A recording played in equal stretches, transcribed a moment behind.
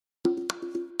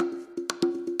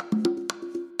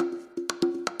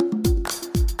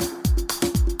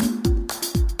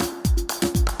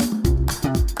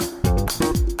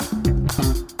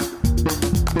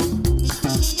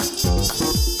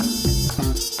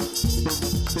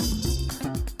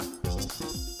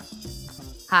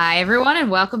Hi, everyone,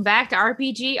 and welcome back to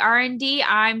RPG R&D.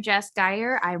 I'm Jess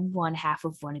Geyer. I'm one half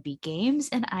of Wannabe Games,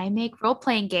 and I make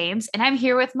role-playing games. And I'm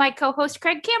here with my co-host,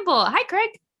 Craig Campbell. Hi, Craig.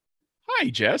 Hi,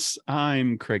 Jess.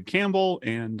 I'm Craig Campbell,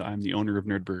 and I'm the owner of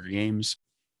Nerdburger Games.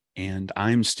 And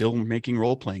I'm still making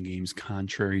role-playing games,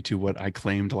 contrary to what I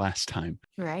claimed last time.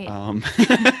 Right.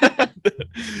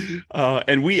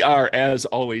 And we are, as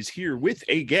always, here with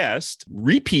a guest,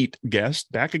 repeat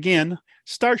guest, back again,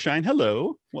 Starshine.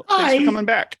 Hello. Well, thanks for coming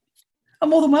back. I'm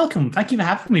more than welcome. Thank you for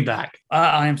having me back.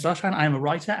 I am Starshine. I am a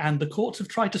writer, and the courts have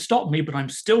tried to stop me, but I'm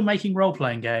still making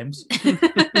role-playing games.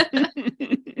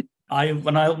 I'm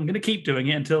going to keep doing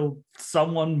it until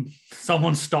someone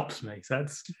stops me. So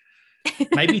that's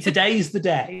maybe today's the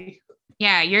day.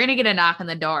 Yeah, you're gonna get a knock on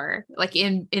the door, like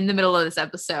in the middle of this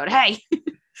episode. Hey,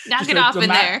 knock it off in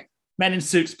there. Men in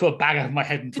suits put a bag over my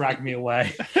head and drag me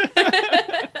away.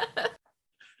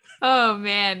 Oh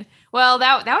man. Well,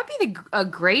 that would be a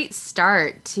great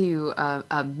start to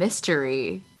a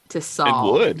mystery to solve.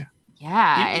 It would.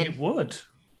 Yeah, it would.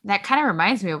 That kind of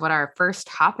reminds me of what our first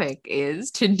topic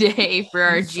is today for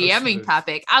our GMing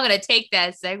topic. I'm going to take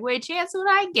that segue chance when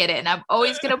I get it, and I'm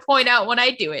always going to point out when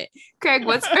I do it. Craig,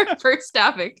 what's our first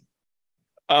topic?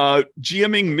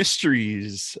 GMing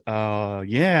mysteries.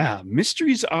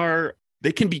 Mysteries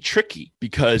they can be tricky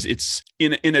because it's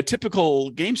in a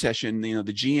typical game session, the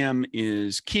GM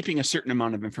is keeping a certain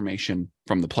amount of information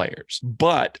from the players,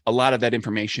 but a lot of that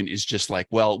information is just like,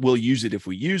 well, we'll use it if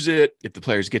we use it. If the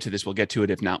players get to this, we'll get to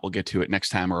it. If not, we'll get to it next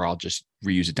time, or I'll just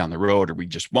reuse it down the road, or we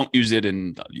just won't use it.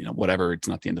 And whatever, it's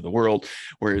not the end of the world.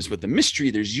 Whereas with the mystery,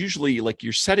 there's usually like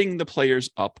you're setting the players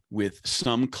up with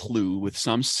some clue, with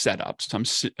some setup, some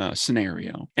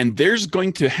scenario, and there's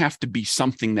going to have to be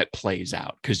something that plays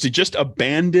out, because to just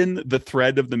abandon the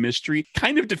thread of the mystery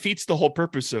kind of defeats the whole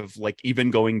purpose of like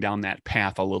even going down that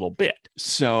path a little bit.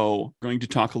 So going to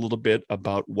talk a little bit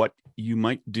about what you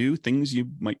might do, things you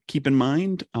might keep in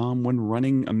mind when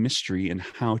running a mystery, and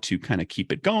how to kind of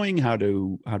keep it going, how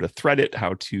to thread it,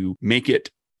 how to make it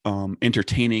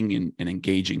entertaining and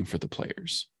engaging for the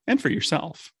players and for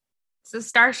yourself. So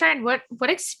Starshine, what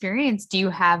experience do you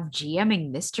have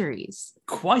GMing mysteries?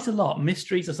 Quite a lot.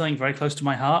 Mysteries are something very close to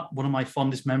my heart. One of my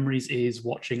fondest memories is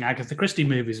watching Agatha Christie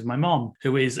movies with my mom,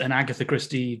 who is an Agatha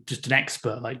Christie, just an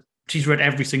expert. Like, she's read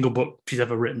every single book she's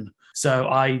ever written. So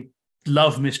I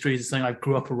love mysteries. It's something I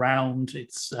grew up around.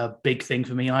 It's a big thing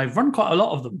for me. And I've run quite a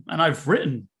lot of them, and I've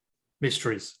written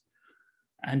mysteries.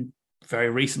 And very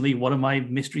recently, one of my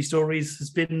mystery stories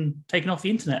has been taken off the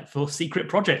internet for secret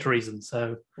project reasons.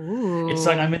 So It's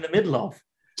something I'm in the middle of.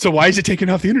 So why is it taken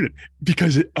off the internet?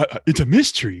 Because it's a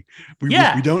mystery. We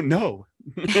don't know.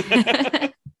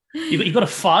 You've got to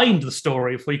find the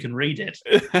story before you can read it.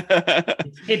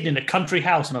 It's hidden in a country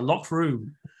house in a locked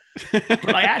room.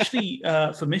 But I actually,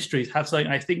 for mysteries, have something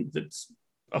I think that's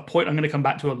a point I'm going to come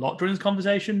back to a lot during this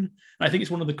conversation. And I think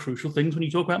it's one of the crucial things when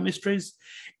you talk about mysteries,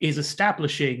 is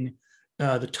establishing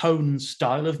the tone and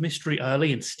style of mystery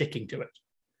early and sticking to it.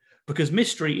 Because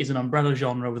mystery is an umbrella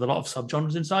genre with a lot of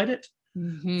subgenres inside it.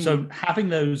 Mm-hmm. So having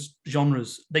those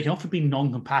genres, they can often be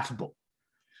non-compatible.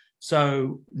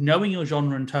 So knowing your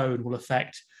genre and tone will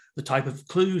affect the type of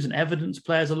clues and evidence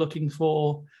players are looking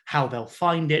for, how they'll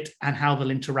find it, and how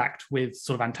they'll interact with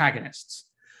sort of antagonists.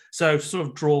 So to sort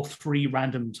of draw three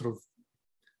random sort of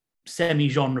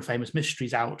semi-genre famous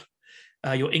mysteries out.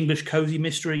 Your English cozy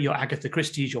mystery, your Agatha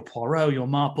Christie's, your Poirot, your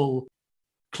Marple.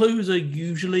 Clues are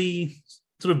usually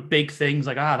sort of big things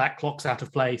like, that clock's out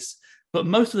of place. But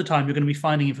most of the time, you're going to be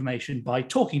finding information by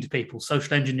talking to people,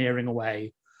 social engineering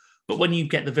away. But when you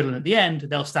get the villain at the end,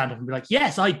 they'll stand up and be like,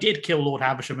 yes, I did kill Lord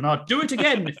Havisham, and I'd do it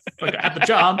again if I had the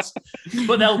chance.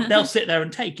 But they'll sit there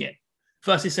and take it.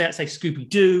 Versus, say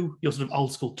Scooby-Doo, your sort of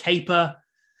old school caper.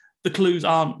 The clues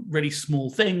aren't really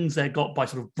small things. They're got by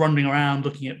sort of running around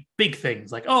looking at big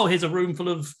things like, here's a room full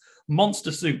of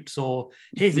monster suits, or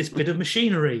here's this bit of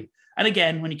machinery. And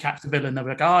again, when you catch the villain, they'll be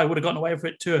like, I would have gotten away with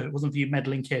it too if it wasn't for you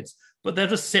meddling kids. But they'll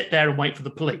just sit there and wait for the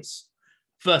police.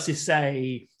 Versus,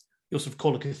 say, your sort of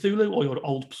Call of Cthulhu or your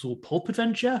old school pulp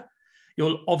adventure.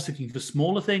 You're obviously looking for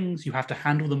smaller things. You have to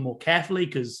handle them more carefully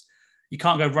because you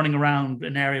can't go running around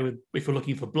an area if you're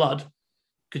looking for blood,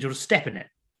 because you'll just step in it.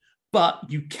 But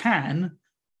you can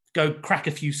go crack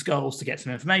a few skulls to get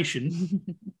some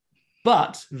information.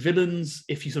 But villains,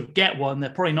 if you sort of get one, they're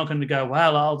probably not going to go,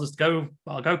 well,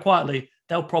 I'll go quietly.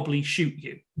 They'll probably shoot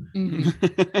you.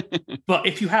 Mm-hmm. But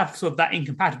if you have sort of that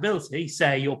incompatibility,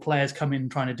 say your players come in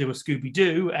trying to do a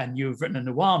Scooby-Doo and you've written a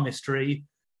noir mystery,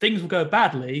 things will go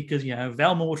badly because,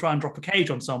 Velma will try and drop a cage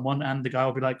on someone and the guy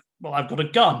will be like, well, I've got a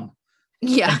gun.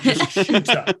 Yeah. Just shoot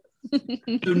her.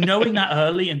 So knowing that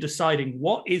early and deciding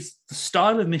what is the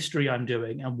style of mystery I'm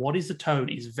doing and what is the tone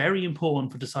is very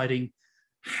important for deciding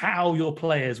how your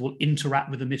players will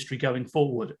interact with the mystery going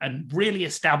forward, and really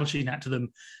establishing that to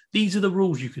them. These are the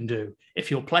rules you can do. If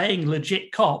you're playing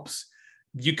legit cops,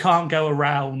 you can't go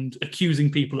around accusing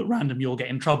people at random. You'll get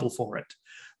in trouble for it.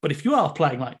 But if you are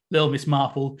playing like Little Miss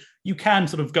Marple, you can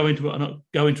sort of go into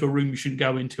a room you shouldn't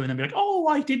go into and then be like, oh,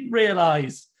 I didn't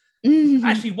realize.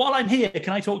 Actually, while I'm here,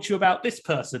 can I talk to you about this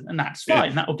person? And that's fine.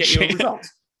 Yeah. That will get you a result.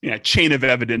 Yeah, chain of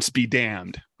evidence be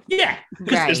damned. Yeah,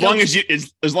 Right. As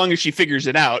long as she figures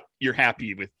it out, you're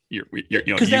happy with you're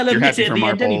happy for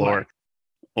Marple anyway.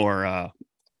 or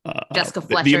Jessica the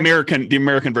Fletcher.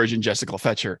 American version, Jessica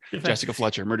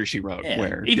Fletcher, Murder She Wrote. Yeah.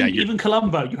 Where even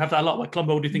Columbo, you have that a lot where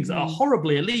Columbo will do things that are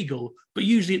horribly illegal, but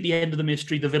usually at the end of the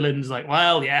mystery, the villain's like,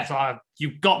 well, yes,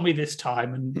 you got me this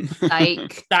time, and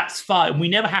Like, that's fine. We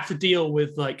never have to deal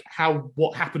with like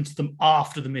what happened to them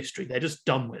after the mystery. They're just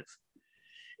done with.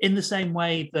 In the same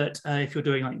way that if you're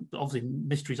doing, like, obviously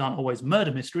mysteries aren't always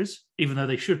murder mysteries, even though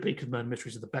they should be, because murder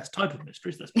mysteries are the best type of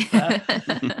mysteries, let's be fair.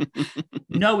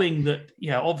 Knowing that,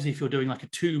 obviously if you're doing like a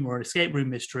tomb or an escape room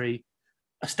mystery,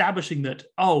 establishing that,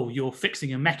 you're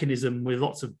fixing a mechanism with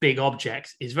lots of big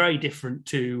objects is very different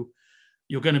to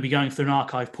you're going to be going through an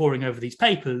archive, poring over these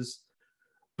papers,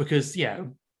 because,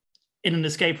 in an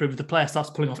escape room, if the player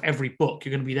starts pulling off every book,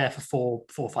 you're going to be there for 4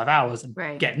 or 5 hours and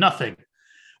get nothing.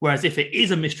 Whereas if it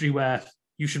is a mystery where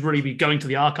you should really be going to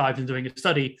the archives and doing a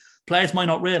study, players might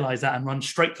not realize that and run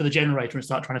straight for the generator and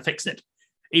start trying to fix it,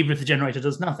 even if the generator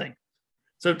does nothing.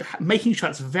 So making sure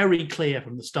it's very clear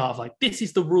from the start of like, this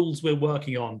is the rules we're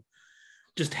working on,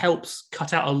 just helps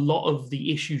cut out a lot of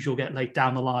the issues you'll get late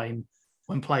down the line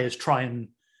when players try and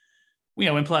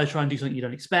do something you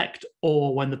don't expect,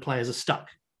 or when the players are stuck.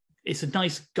 It's a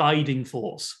nice guiding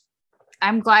force.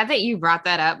 I'm glad that you brought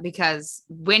that up, because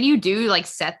when you do like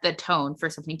set the tone for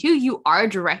something too, you are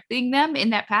directing them in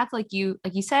that path. Like you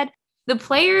said, the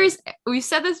players, we've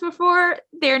said this before,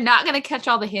 they're not going to catch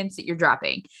all the hints that you're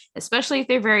dropping, especially if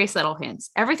they're very subtle hints.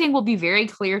 Everything will be very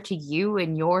clear to you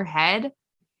in your head.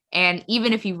 And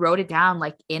even if you wrote it down,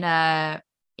 like in a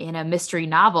mystery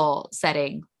novel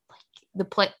setting,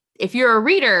 like if you're a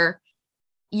reader,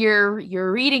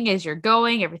 you're reading as you're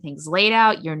going, everything's laid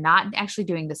out. You're not actually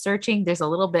doing the searching. There's a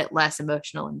little bit less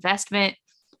emotional investment.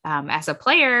 As a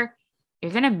player,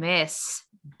 you're going to miss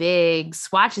big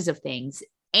swatches of things.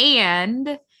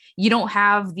 And you don't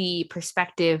have the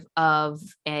perspective of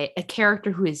a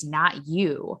character who is not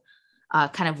you,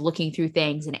 kind of looking through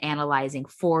things and analyzing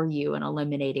for you and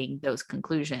eliminating those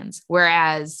conclusions.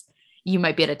 Whereas you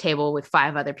might be at a table with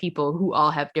 5 other people who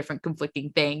all have different conflicting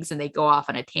things, and they go off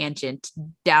on a tangent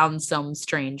down some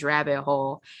strange rabbit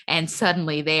hole. And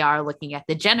suddenly they are looking at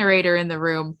the generator in the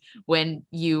room when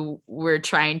you were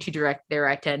trying to direct their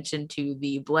attention to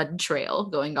the blood trail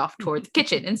going off toward the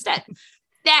kitchen instead.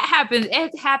 That happens.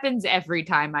 It happens every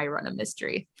time I run a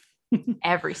mystery.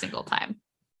 Every single time.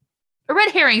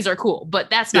 Red herrings are cool, but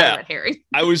that's not a red herring.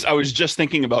 I was just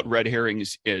thinking about red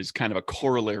herrings as kind of a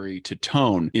corollary to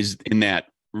tone, is in that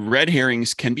red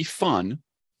herrings can be fun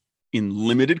in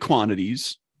limited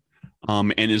quantities,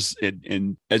 and as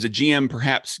a GM,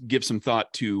 perhaps give some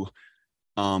thought to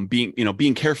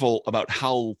being careful about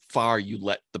how far you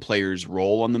let the players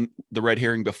roll on the red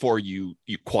herring before you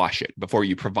quash it, before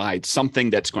you provide something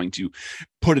that's going to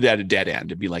put it at a dead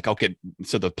end and be like, okay,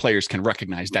 so the players can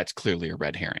recognize that's clearly a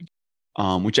red herring.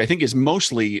 Which I think is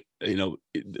mostly,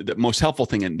 the most helpful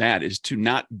thing in that is to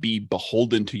not be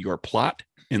beholden to your plot.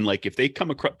 And like, if they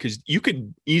come across, because you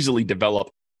could easily develop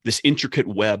this intricate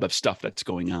web of stuff that's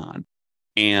going on,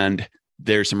 and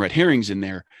there's some red herrings in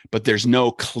there, but there's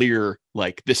no clear,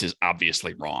 like, this is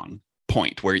obviously wrong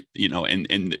point where,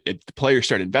 and if the players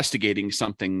start investigating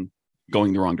something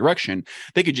going the wrong direction,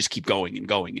 they could just keep going and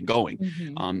going and going.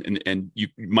 Mm-hmm. And you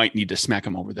might need to smack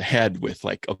them over the head with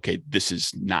like, okay, this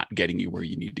is not getting you where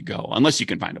you need to go, unless you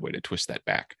can find a way to twist that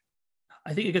back.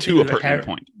 I think a good to a pertinent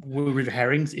point with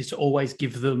herrings is to always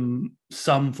give them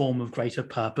some form of greater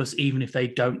purpose, even if they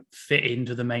don't fit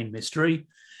into the main mystery.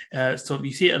 So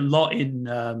you see it a lot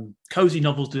in cozy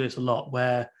novels, do this a lot,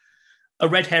 where a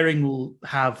red herring will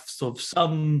have sort of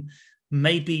some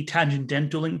maybe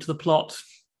tangential link to the plot,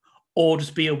 or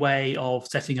just be a way of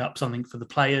setting up something for the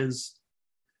players,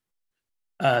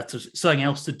 to something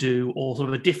else to do, or sort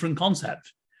of a different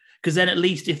concept. Because then at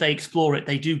least if they explore it,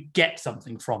 they do get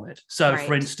something from it. So,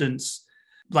 For instance,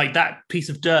 like that piece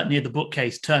of dirt near the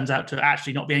bookcase turns out to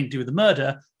actually not be anything to do with the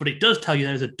murder, but it does tell you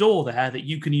there's a door there that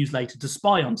you can use later to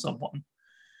spy on someone.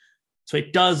 So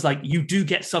it does, like, you do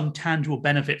get some tangible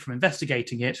benefit from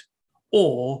investigating it,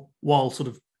 or while sort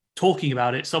of talking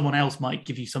about it, someone else might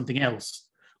give you something else.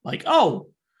 Like, oh,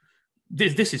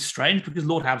 this is strange because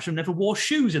Lord Havisham never wore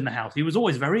shoes in the house. He was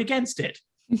always very against it.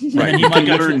 Right. And you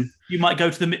might go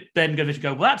to the then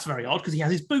go, well, that's very odd because he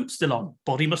has his boots still on.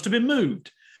 Body must have been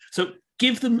moved. So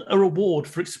give them a reward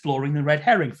for exploring the red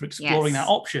herring, for exploring that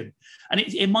option. And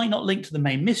it might not link to the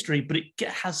main mystery, but it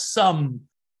has some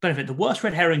benefit. The worst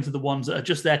red herrings are the ones that are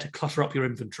just there to clutter up your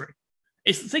inventory.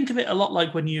 Think of it a lot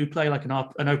like when you play like an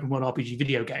open world RPG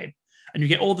video game, and you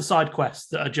get all the side quests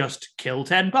that are just kill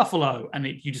 10 buffalo, and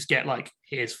you just get like,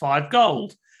 here's 5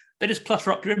 gold. They just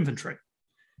clutter up your inventory.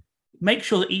 Make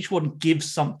sure that each one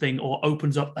gives something or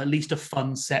opens up at least a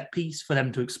fun set piece for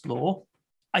them to explore.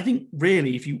 I think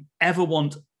really, if you ever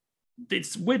want,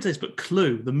 it's weird to this, but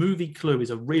Clue, the movie Clue, is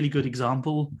a really good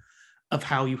example of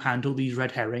how you handle these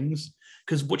red herrings.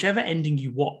 Because whichever ending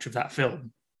you watch of that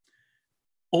film,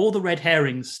 all the red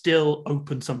herrings still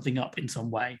open something up in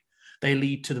some way. They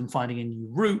lead to them finding a new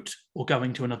route or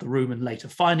going to another room and later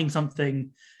finding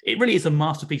something. It really is a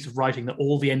masterpiece of writing that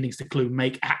all the endings to Clue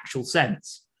make actual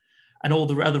sense. And all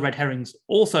the other red herrings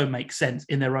also make sense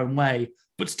in their own way,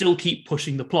 but still keep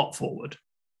pushing the plot forward.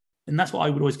 And that's what I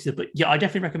would always consider. But yeah, I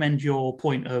definitely recommend your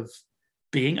point of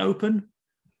being open,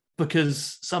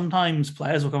 because sometimes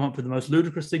players will come up with the most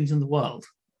ludicrous things in the world.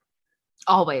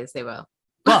 Always they will.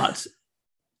 But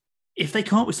if they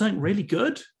come up with something really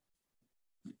good,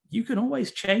 you can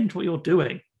always change what you're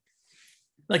doing.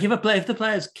 Like if the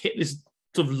players kit this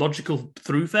sort of logical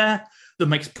thoroughfare that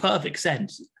makes perfect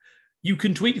sense, you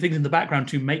can tweak things in the background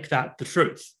to make that the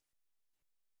truth.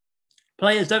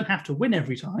 Players don't have to win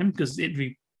every time, because it'd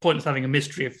be pointless having a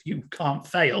mystery if you can't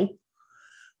fail.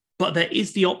 But there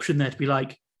is the option there to be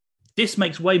like, this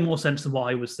makes way more sense than what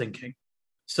I was thinking.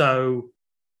 So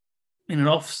in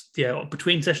an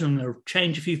between sessions, I'm going to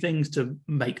change a few things to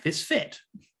make this fit.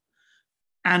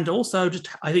 And also, just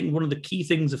I think one of the key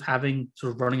things of having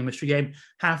sort of running a mystery game,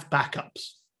 have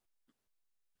backups.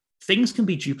 Things can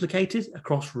be duplicated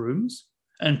across rooms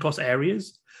and across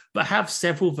areas, but have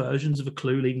several versions of a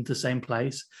clue leading to the same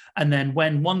place. And then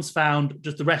when one's found,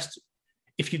 just the rest,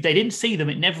 they didn't see them,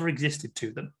 it never existed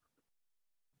to them.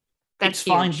 That's it's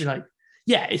fine to be like,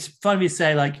 yeah, it's fine to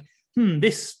say like,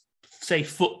 this, say,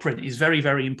 footprint is very,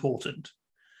 very important.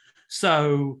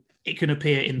 So it can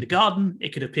appear in the garden,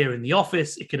 it could appear in the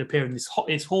office, it could appear in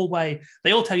this hallway.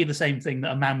 They all tell you the same thing,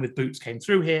 that a man with boots came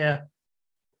through here.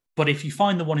 But if you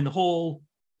find the one in the hall,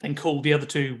 then cool. The other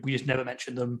two, we just never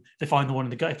mention them. If they find the one in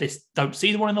the garden, if they don't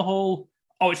see the one in the hall,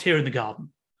 it's here in the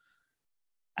garden.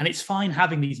 And it's fine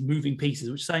having these moving pieces,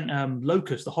 which saying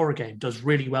Locust, the horror game, does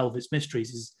really well with its mysteries.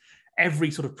 Is every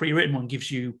sort of pre-written one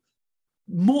gives you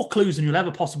more clues than you'll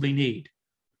ever possibly need.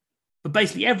 But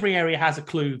basically, every area has a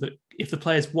clue that if the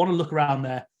players want to look around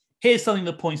there, here's something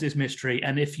that points to this mystery.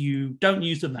 And if you don't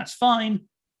use them, that's fine.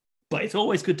 But it's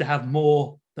always good to have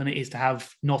more than it is to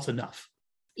have not enough.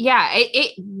 Yeah,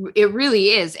 it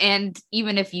really is. And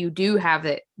even if you do have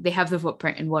it, they have the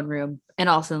footprint in one room and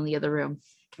also in the other room,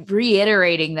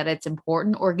 reiterating that it's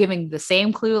important, or giving the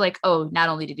same clue, like, oh, not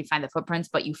only did you find the footprints,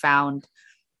 but you found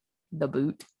the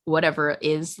boot, whatever it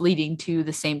is, leading to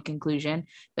the same conclusion.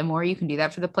 The more you can do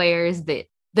that for the players, the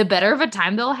better of a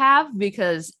time they'll have,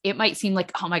 because it might seem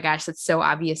like, oh my gosh, that's so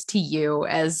obvious to you,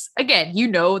 as again,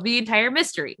 the entire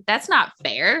mystery. That's not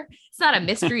fair. It's not a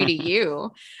mystery to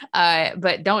you.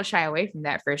 But don't shy away from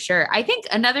that for sure. I think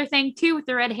another thing too with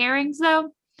the red herrings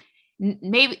though,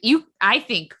 I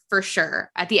think for sure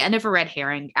at the end of a red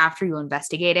herring, after you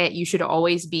investigate it, you should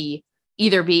always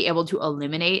either be able to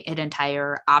eliminate an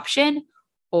entire option,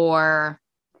 or,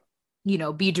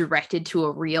 be directed to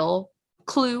a real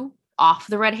clue off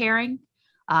the red herring.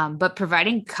 But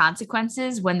providing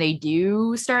consequences when they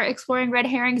do start exploring red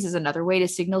herrings is another way to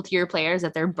signal to your players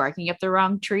that they're barking up the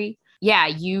wrong tree. Yeah,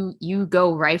 you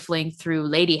go rifling through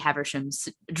Lady Haversham's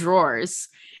drawers,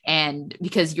 and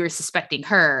because you're suspecting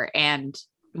her, and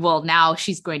well, now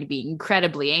she's going to be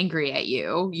incredibly angry at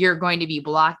you. You're going to be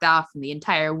blocked off from the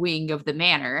entire wing of the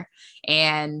manor,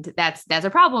 and that's a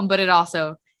problem. But it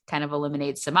also kind of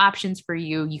eliminates some options for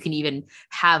you. You can even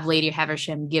have Lady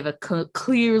Havisham give a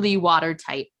clearly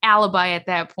watertight alibi at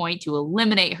that point to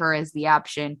eliminate her as the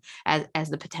option, as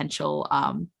the potential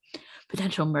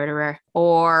murderer.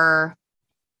 Or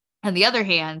on the other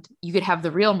hand, you could have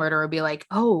the real murderer be like,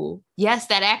 oh yes,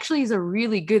 that actually is a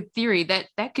really good theory,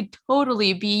 that could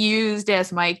totally be used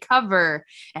as my cover,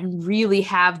 and really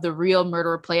have the real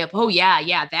murderer play up, oh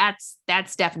yeah,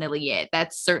 that's definitely it,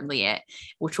 that's certainly it,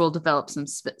 which will develop some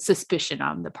suspicion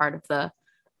on the part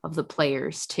of the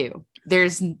players too.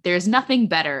 There's nothing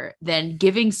better than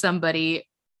giving somebody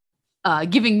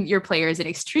giving your players an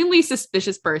extremely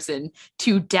suspicious person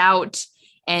to doubt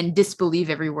and disbelieve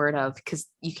every word of, because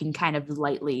you can kind of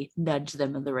lightly nudge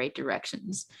them in the right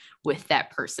directions with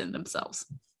that person themselves.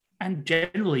 And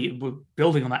generally, we're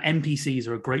building on that. NPCs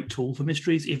are a great tool for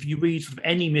mysteries. If you read sort of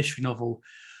any mystery novel,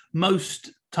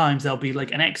 most times there'll be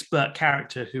like an expert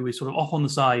character who is sort of off on the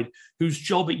side, whose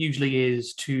job it usually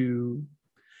is to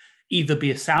either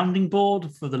be a sounding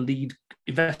board for the lead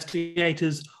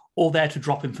investigators or there to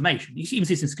drop information. You even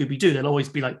see this in Scooby-Doo. There'll always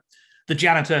be like the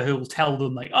janitor who will tell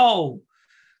them like, oh,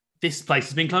 this place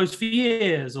has been closed for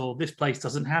years, or this place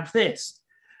doesn't have this.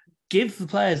 Give the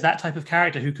players that type of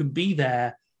character who can be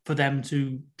there for them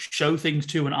to show things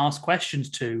to and ask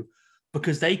questions to,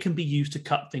 because they can be used to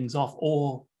cut things off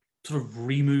or sort of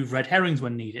remove red herrings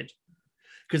when needed.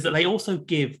 Because they also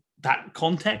give that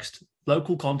context,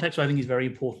 local context, which I think is very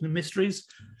important in mysteries,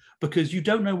 because you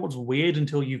don't know what's weird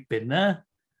until you've been there,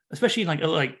 especially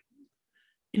like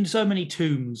in so many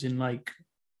tombs in like,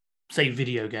 say,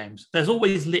 video games. There's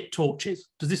always lit torches.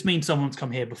 Does this mean someone's come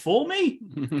here before me?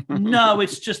 No,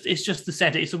 it's just the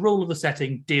setting. It's a rule of the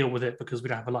setting. Deal with it because we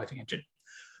don't have a lighting engine.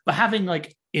 But having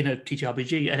like in a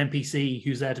TTRPG an NPC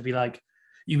who's there to be like,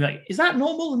 you like, is that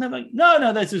normal? And they're like,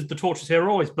 no, this is the torches here are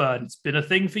always burned. It's been a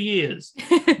thing for years.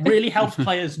 Really helps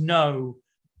players know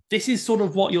this is sort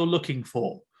of what you're looking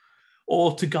for,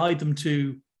 or to guide them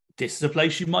to this is a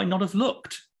place you might not have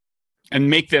looked, and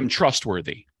make them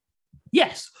trustworthy.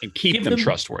 Yes, and keep them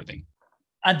trustworthy,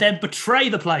 and then betray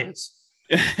the players.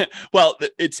 Well,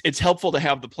 it's helpful to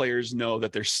have the players know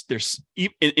that there's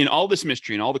in all this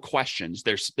mystery and all the questions,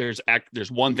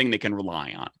 there's one thing they can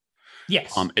rely on.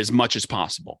 Yes, as much as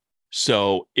possible.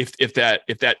 So if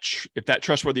that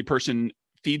trustworthy person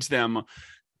feeds them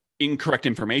incorrect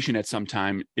information at some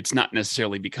time, it's not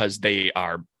necessarily because they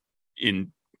are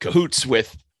in cahoots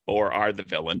with or are the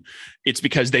villain. It's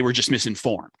because they were just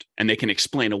misinformed, and they can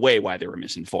explain away why they were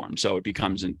misinformed. So it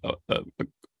becomes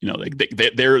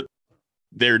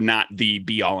they're not the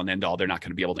be all and end all. They're not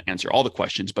going to be able to answer all the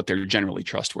questions, but they're generally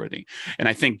trustworthy. And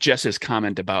I think Jess's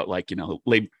comment about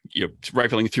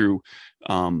rifling through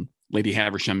Lady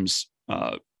Haversham's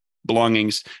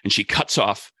belongings, and she cuts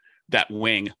off that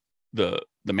wing, the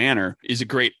manor, is a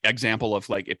great example of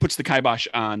like, it puts the kibosh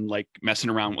on like messing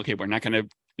around. Okay, we're not going to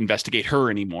investigate her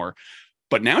anymore.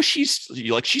 But now she's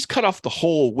cut off the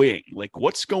whole wing. Like,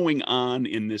 what's going on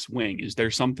in this wing? Is there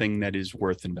something that is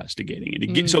worth investigating?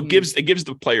 And so it gives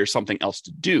the players something else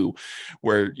to do,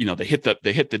 where they hit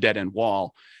the dead end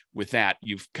wall. With that,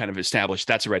 you've kind of established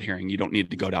that's a red herring. You don't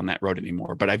need to go down that road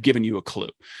anymore. But I've given you a clue,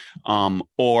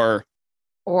 or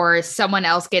someone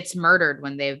else gets murdered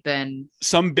when they've been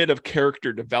some bit of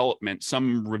character development,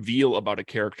 some reveal about a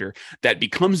character that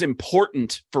becomes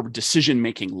important for decision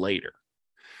making later.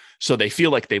 So they feel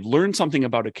like they've learned something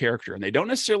about a character, and they don't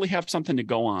necessarily have something to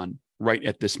go on right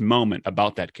at this moment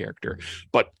about that character.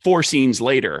 But 4 scenes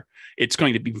later, it's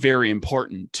going to be very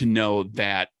important to know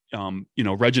that,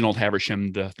 Reginald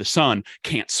Haversham, the son,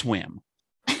 can't swim.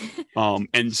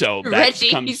 And so Reggie,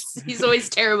 he's always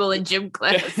terrible in gym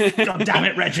class. God damn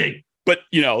it, Reggie. But,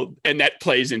 and that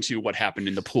plays into what happened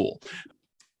in the pool.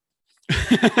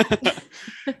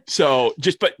 So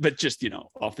just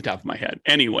off the top of my head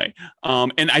anyway,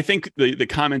 and I think the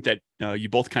comment that you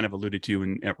both kind of alluded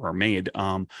to or made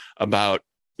about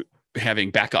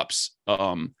having backups,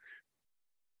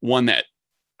 one that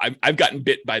I've gotten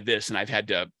bit by this, and I've had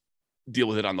to deal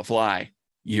with it on the fly.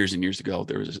 Years and years ago,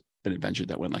 there was an adventure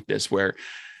that went like this, where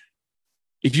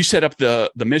if you set up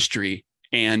the mystery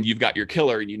and you've got your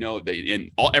killer,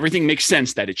 and everything makes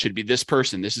sense that it should be this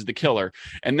person, this is the killer.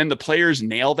 And then the players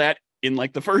nail that in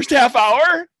like the first half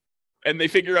hour, and they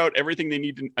figure out everything they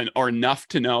need or enough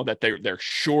to know that they're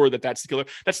sure that that's the killer.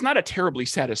 That's not a terribly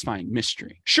satisfying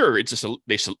mystery. Sure,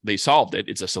 they solved it.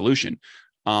 It's a solution.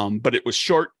 But it was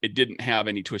short. It didn't have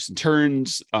any twists and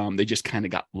turns. They just kind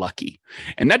of got lucky.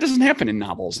 And that doesn't happen in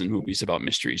novels and movies about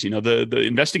mysteries. The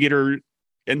investigator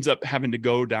ends up having to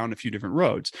go down a few different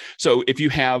roads. So if you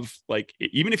have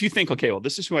even if you think, okay, well,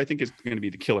 this is who I think is going to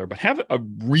be the killer, but have a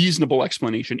reasonable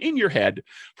explanation in your head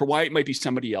for why it might be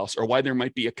somebody else, or why there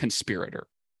might be a conspirator.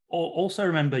 Also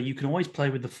remember, you can always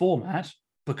play with the format,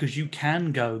 because you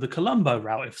can go the Columbo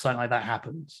route if something like that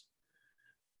happens,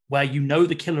 where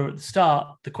the killer at the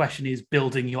start. The question is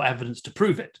building your evidence to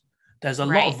prove it. There's a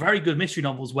lot of very good mystery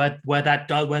novels where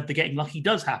the getting lucky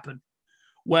does happen,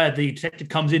 where the detective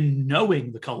comes in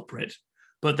knowing the culprit,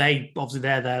 but they're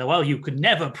there. Well, you could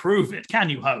never prove it,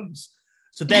 can you, Holmes?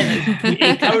 So then it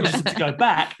encourages them to go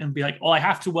back and be like, I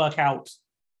have to work out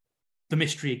the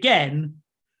mystery again.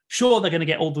 Sure, they're going to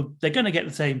get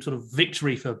the same sort of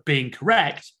victory for being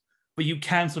correct, but you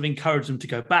can sort of encourage them to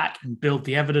go back and build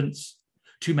the evidence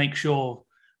to make sure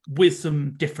with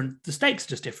some different, the stakes are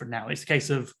just different now. It's a case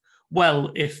of,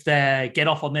 well, if they get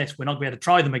off on this, we're not going to be able to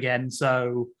try them again.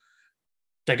 So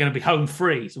they're going to be home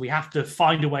free. So we have to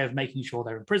find a way of making sure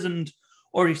they're imprisoned.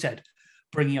 Or you said,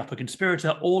 bringing up a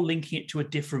conspirator or linking it to a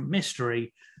different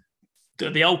mystery.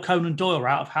 The old Conan Doyle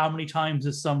route of how many times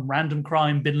has some random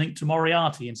crime been linked to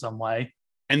Moriarty in some way.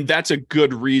 And that's a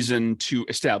good reason to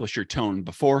establish your tone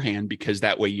beforehand, because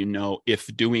that way you know if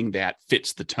doing that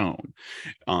fits the tone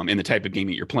in the type of game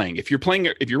that you're playing. If you're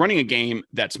running a game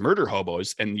that's murder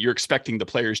hobos and you're expecting the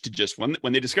players to just, when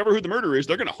they discover who the murderer is,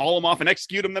 they're going to haul them off and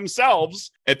execute them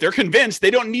themselves. If they're convinced,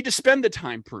 they don't need to spend the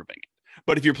time proving it.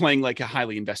 But if you're playing like a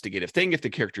highly investigative thing, if the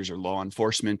characters are law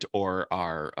enforcement or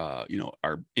are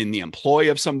in the employ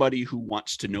of somebody who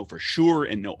wants to know for sure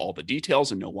and know all the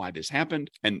details and know why this happened,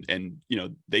 and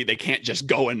they can't just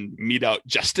go and mete out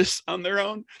justice on their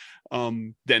own,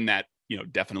 then that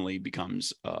definitely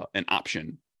becomes an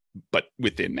option, but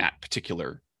within that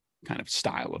particular kind of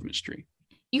style of mystery.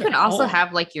 You can also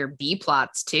have like your B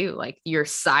plots too, like your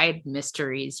side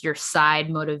mysteries, your side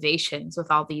motivations with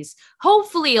all these,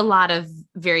 hopefully a lot of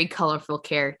very colorful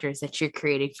characters that you're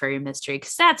creating for your mystery.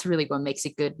 Cause that's really what makes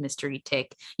a good mystery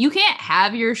tick. You can't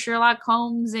have your Sherlock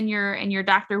Holmes and your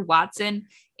Dr. Watson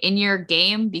in your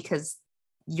game because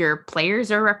your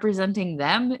players are representing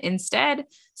them instead.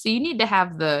 So you need to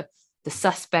have the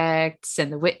suspects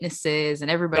and the witnesses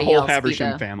and everybody else. The whole else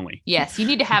Haversham family. Yes, you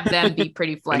need to have them be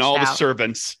pretty fleshed and all out. the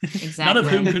servants. Exactly. None of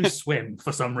whom can swim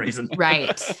for some reason. Right.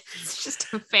 It's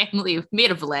just a family made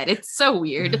of lead. It's so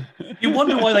weird. You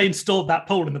wonder why they installed that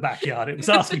pool in the backyard. It was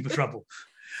asking for trouble.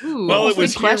 Ooh, well, it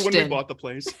was here question. when we bought the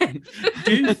place.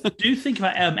 do think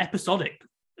about episodic.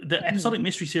 The episodic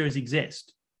mystery series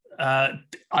exist.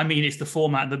 I mean, it's the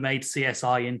format that made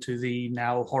CSI into the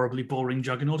now horribly boring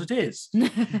juggernaut it is.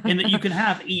 In that you can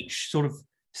have each sort of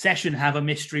session have a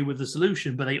mystery with the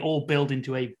solution, but they all build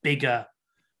into a bigger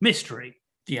mystery.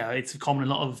 It's common in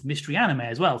a lot of mystery anime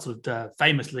as well. Sort of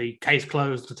famously, Case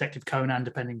Closed, Detective Conan,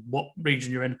 depending what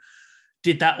region you're in,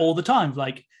 did that all the time.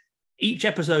 Like each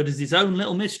episode is its own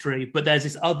little mystery, but there's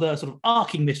this other sort of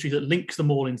arcing mystery that links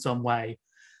them all in some way.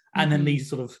 And then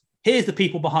these sort of, here's the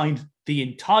people behind the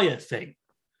entire thing.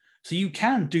 So you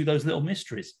can do those little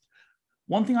mysteries.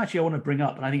 One thing actually I want to bring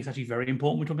up, and I think it's actually very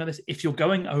important when we're talking about this, if you're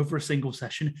going over a single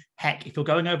session, heck, if you're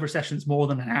going over a session that's more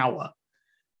than an hour,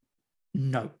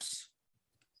 notes.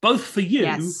 Both for you,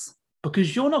 yes.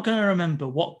 Because you're not going to remember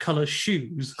what colour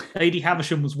shoes Lady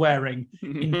Havisham was wearing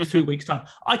in 2 weeks' time.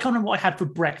 I can't remember what I had for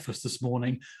breakfast this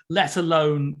morning, let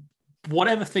alone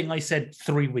whatever thing I said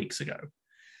 3 weeks ago.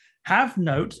 Have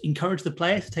notes, encourage the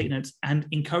players to take notes, and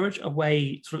encourage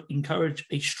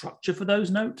a structure for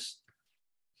those notes.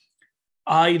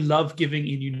 I love giving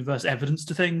in-universe evidence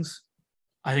to things.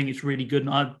 I think it's really good.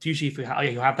 And usually if you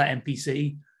have that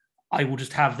NPC, I will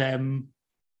just have them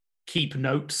keep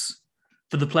notes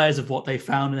for the players of what they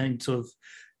found, and then sort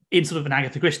of an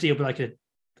Agatha Christie, it'll be like an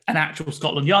actual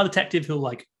Scotland Yard detective who'll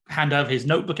like hand over his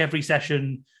notebook every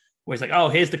session, where he's like, oh,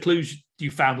 here's the clues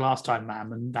you found last time,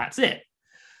 ma'am, and that's it.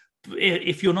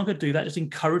 If you're not going to do that, just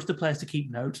encourage the players to keep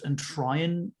notes and try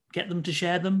and get them to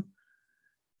share them,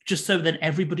 just so then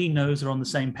everybody knows they're on the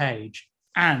same page.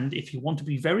 And if you want to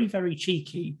be very, very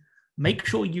cheeky, make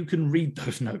sure you can read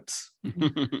those notes.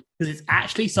 Because it's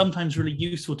actually sometimes really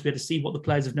useful to be able to see what the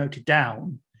players have noted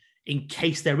down in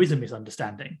case there is a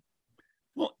misunderstanding.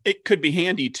 Well, it could be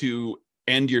handy to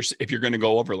end if you're going to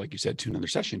go over, like you said, to another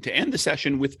session, to end the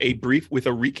session with a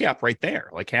recap right there,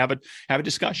 like have a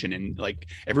discussion, and like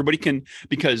everybody can,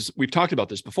 because we've talked about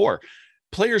this before,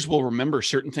 players will remember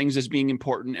certain things as being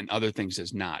important and other things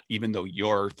as not, even though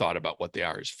your thought about what they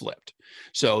are is flipped.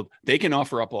 So they can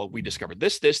offer up, well, we discovered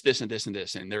this, and this, and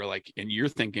this. And they're like, and you're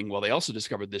thinking, well, they also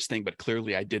discovered this thing, but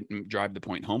clearly I didn't drive the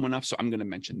point home enough. So I'm going to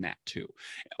mention that too,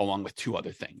 along with two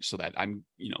other things, so that I'm,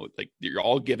 like you're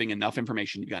all giving enough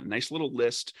information. You've got a nice little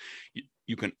list.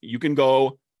 You can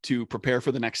go to prepare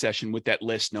for the next session with that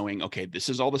list, knowing, okay, this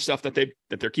is all the stuff that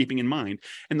they're keeping in mind.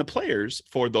 And the players,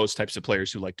 for those types of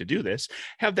players who like to do this,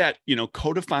 have that,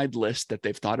 codified list that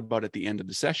they've thought about at the end of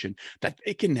the session that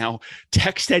they can now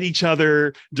text at each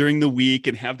other during the week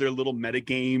and have their little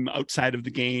metagame outside of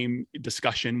the game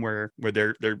discussion where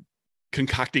they're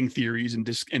concocting theories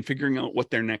and figuring out what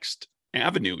their next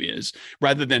avenue is,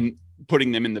 rather than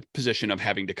putting them in the position of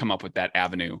having to come up with that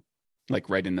avenue like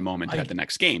right in the moment at the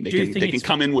next game. They can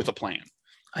come in with a plan.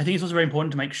 I think it's also very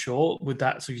important to make sure with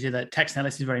that. So you say that text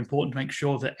analysis is very important to make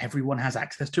sure that everyone has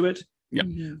access to it. Yeah.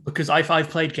 Because I've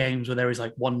played games where there is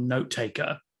like one note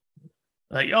taker,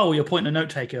 Like, oh, you're pointing a note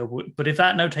taker, but if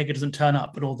that note taker doesn't turn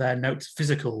up, but all their notes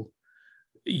physical,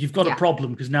 you've got a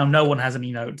problem because now no one has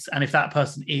any notes. And if that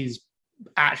person is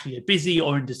actually busy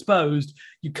or indisposed,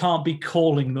 you can't be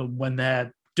calling them when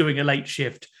they're doing a late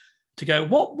shift to go,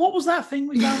 what was that thing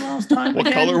we found last time?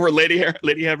 What color were Lady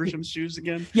Haversham's shoes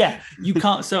again? Yeah, you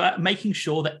can't. So making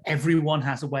sure that everyone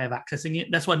has a way of accessing it.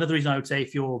 That's why another reason I would say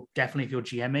if you're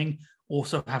GMing,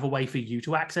 also have a way for you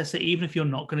to access it, even if you're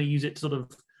not going to use it to sort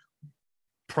of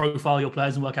profile your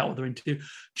players and work out what they're into.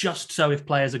 Just so if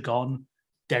players are gone,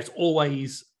 there's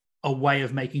always a way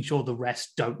of making sure the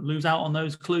rest don't lose out on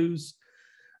those clues.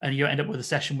 And you end up with a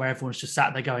session where everyone's just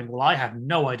sat there going, well, I have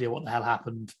no idea what the hell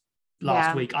happened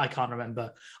last week. I can't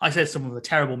remember. I said someone with a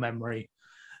terrible memory.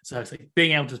 So it's like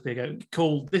being able to just be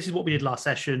cool, this is what we did last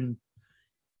session.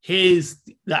 Here's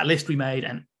that list we made,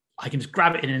 and I can just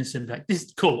grab it in an instant. Like, this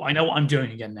is cool. I know what I'm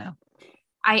doing again now.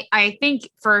 I think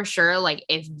for sure, like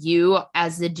if you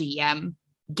as the GM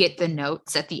get the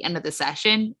notes at the end of the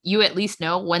session, you at least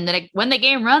know when the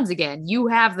game runs again, you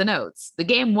have the notes. The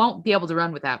game won't be able to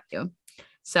run without you.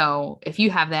 So if you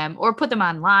have them or put them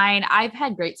online, I've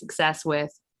had great success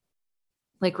with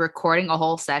like recording a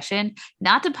whole session,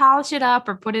 not to polish it up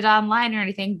or put it online or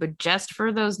anything, but just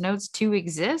for those notes to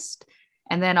exist.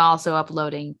 And then also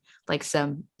uploading like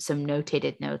some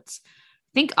notated notes.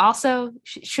 I think also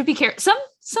should be careful.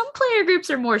 Some player groups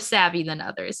are more savvy than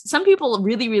others. Some people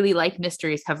really, really like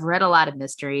mysteries, have read a lot of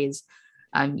mysteries.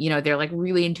 They're like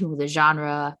really into the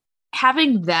genre.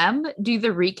 Having them do the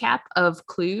recap of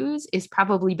clues is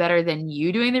probably better than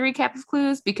you doing the recap of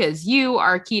clues, because you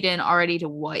are keyed in already to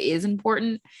what is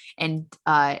important. And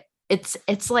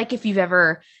it's like if you've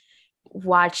ever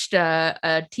watched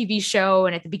a TV show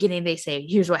and at the beginning they say,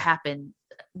 here's what happened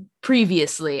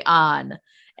previously on,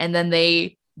 and then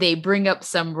they bring up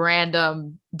some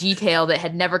random detail that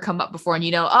had never come up before, and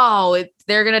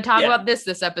they're going to talk about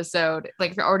this episode.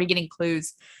 Like, you're already getting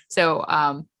clues. So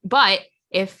but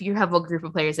if you have a group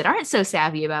of players that aren't so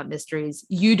savvy about mysteries,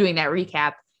 you doing that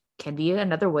recap can be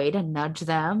another way to nudge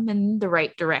them in the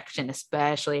right direction,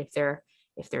 especially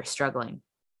if they're struggling.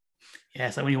 Yeah,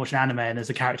 it's like when you watch an anime and there's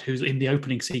a character who's in the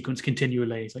opening sequence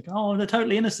continually. It's like, oh, they're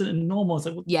totally innocent and normal. It's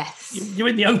like, well, yes, you're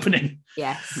in the opening.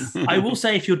 Yes. I will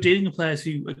say, if you're dealing with players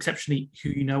who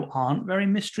aren't very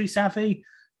mystery savvy,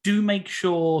 do make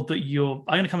sure that I'm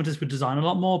going to come into this with design a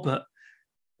lot more, but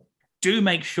do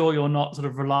make sure you're not sort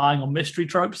of relying on mystery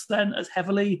tropes then as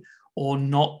heavily, or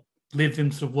not live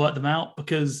them, sort of work them out,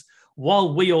 because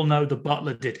while we all know the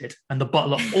butler did it, and the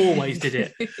butler always did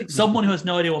it, someone who has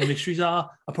no idea what mysteries are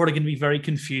probably going to be very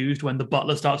confused when the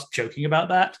butler starts joking about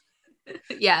that.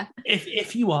 Yeah.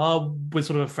 If you are with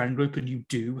sort of a friend group and you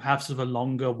do have sort of a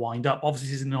longer wind up, obviously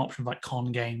this isn't an option like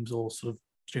con games or sort of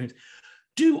streams,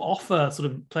 do offer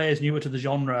sort of players newer to the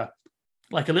genre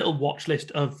like a little watch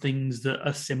list of things that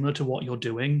are similar to what you're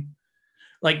doing.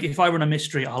 Like if I run a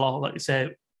mystery, I'll like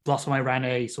say last time I ran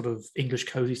a sort of English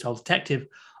cozy style detective,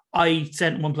 I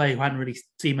sent one player who hadn't really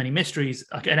seen many mysteries,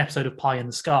 like an episode of Pie in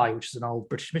the Sky, which is an old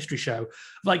British mystery show.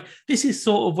 Like, this is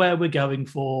sort of where we're going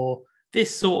for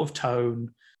this sort of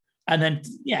tone. And then,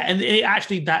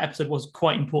 actually that episode was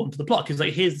quite important to the plot, because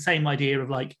like, here's the same idea of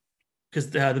like, because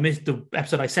the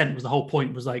episode I sent was, the whole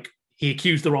point was like, he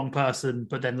accused the wrong person,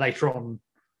 but then later on,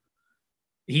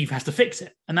 he has to fix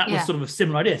it. And that was sort of a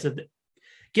similar idea. So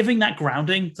giving that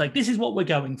grounding, it's like, this is what we're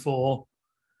going for,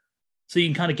 so you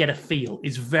can kind of get a feel,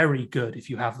 is very good if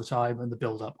you have the time and the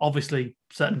build-up. Obviously,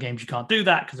 certain games you can't do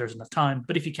that because there's enough time,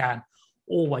 but if you can,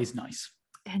 always nice.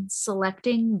 And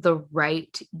selecting the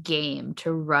right game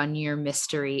to run your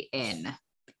mystery in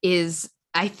is,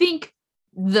 I think,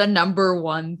 the number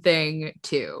one thing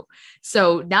too.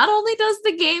 So not only does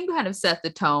the game kind of set the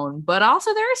tone, but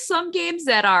also there are some games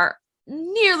that are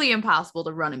nearly impossible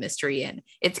to run a mystery in.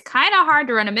 It's kind of hard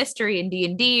to run a mystery in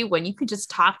D&D when you can just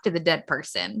talk to the dead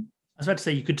person. I was about to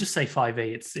say, you could just say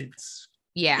 5e.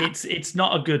 It's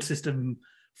not a good system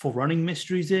for running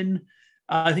mysteries in.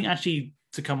 I think actually,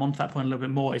 to come on to that point a little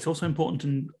bit more, it's also important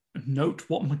to note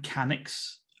what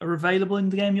mechanics are available in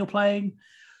the game you're playing,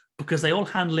 because they all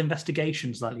handle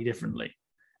investigation slightly differently.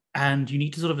 And you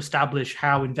need to sort of establish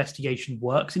how investigation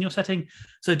works in your setting.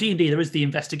 So D&D, there is the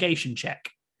investigation check.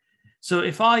 So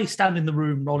if I stand in the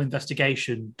room, roll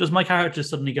investigation, does my character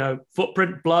suddenly go,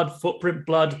 footprint, blood,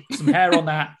 some hair on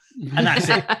that, and that's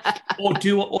it? Or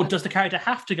does the character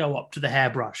have to go up to the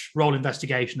hairbrush, roll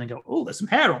investigation, and go, oh, there's some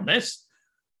hair on this?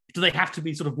 Do they have to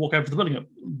be sort of walk over to the building and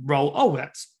roll, oh,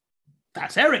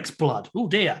 that's Eric's blood, oh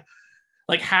dear.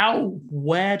 Like,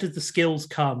 where do the skills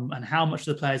come, and how much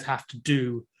do the players have to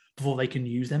do before they can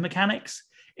use their mechanics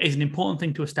is an important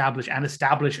thing to establish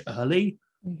early.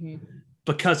 Mm-hmm.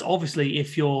 because obviously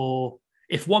if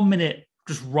 1 minute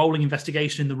just rolling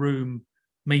investigation in the room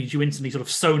means you instantly sort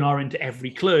of sonar into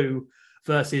every clue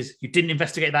versus you didn't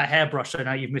investigate that hairbrush, so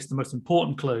now you've missed the most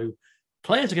important clue,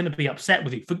 players are going to be upset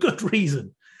with you for good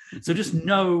reason. So just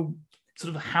know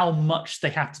sort of how much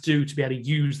they have to do to be able to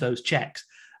use those checks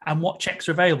and what checks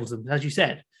are available to them. As you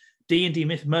said, D&D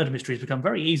murder mysteries become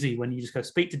very easy when you just go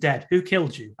speak to dead. Who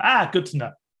killed you? Good to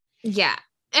know. Yeah.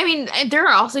 I mean, there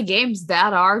are also games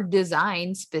that are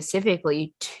designed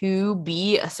specifically to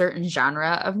be a certain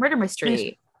genre of murder mystery.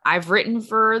 Yes. I've written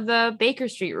for the Baker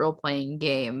Street role-playing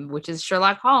game, which is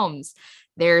Sherlock Holmes.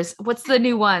 There's, what's the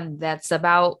new one that's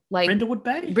about like Brindlewood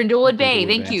Bay? Brindlewood Bay,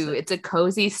 thank you. It's a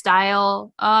cozy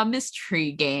style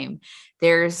mystery game.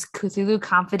 There's Cthulhu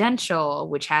Confidential,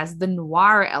 which has the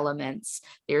noir elements.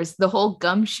 There's the whole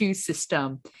gumshoe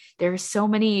system. There's so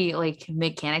many like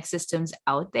mechanic systems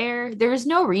out there. There's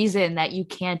no reason that you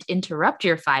can't interrupt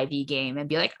your 5e game and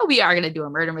be like, oh, we are going to do a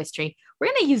murder mystery. We're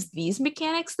going to use these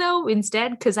mechanics though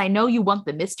instead, because I know you want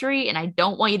the mystery and I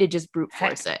don't want you to just brute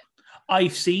force it.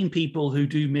 I've seen people who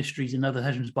do mysteries in other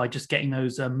sessions by just getting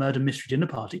those murder mystery dinner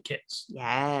party kits.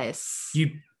 Yes.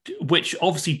 Which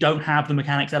obviously don't have the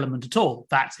mechanics element at all.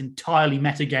 That's entirely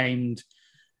metagamed.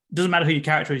 Doesn't matter who your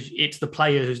character is, it's the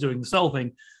player who's doing the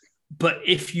solving. But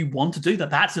if you want to do that,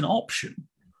 that's an option.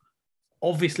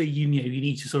 Obviously, you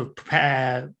need to sort of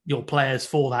prepare your players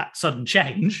for that sudden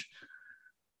change.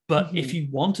 But if you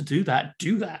want to do that,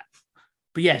 do that.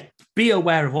 But yeah, be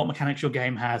aware of what mechanics your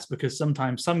game has, because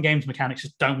sometimes some games' mechanics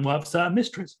just don't work for certain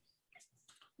mysteries.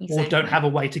 Exactly. Or don't have a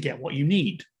way to get what you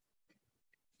need.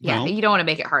 Yeah, you don't want to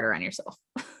make it harder on yourself.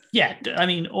 Yeah, I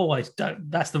mean, always don't.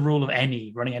 That's the rule of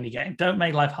running any game. Don't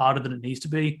make life harder than it needs to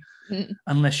be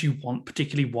unless you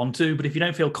particularly want to. But if you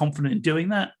don't feel confident in doing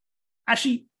that,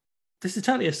 actually, this is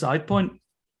totally a side point.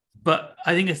 But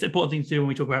I think it's the important thing to do when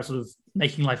we talk about sort of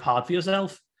making life hard for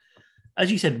yourself. As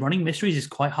you said, running mysteries is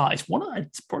quite hard.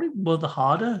 It's probably one of the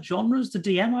harder genres to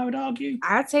DM, I would argue.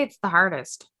 I'd say it's the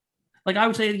hardest. Like I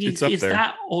would say it's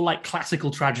that, or like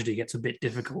classical tragedy gets a bit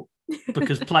difficult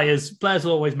because players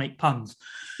always make puns.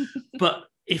 But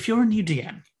if you're a new DM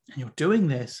and you're doing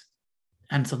this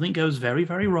and something goes very,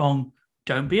 very wrong,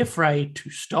 don't be afraid to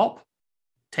stop,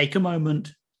 take a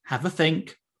moment, have a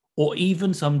think, or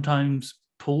even sometimes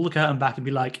pull the curtain back and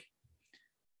be like,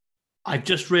 I've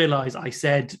just realized I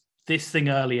said this thing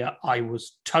earlier, I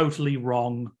was totally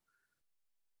wrong.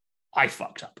 I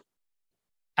fucked up.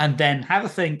 And then have a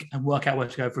think and work out where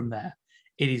to go from there.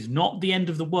 It is not the end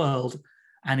of the world.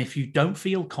 And if you don't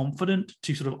feel confident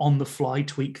to sort of on the fly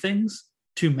tweak things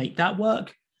to make that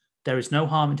work, there is no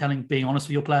harm in being honest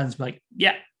with your players. Like,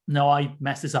 yeah, no, I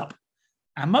messed this up.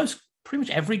 And pretty much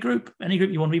every group, any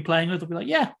group you want to be playing with will be like,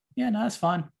 yeah, no, that's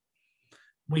fine.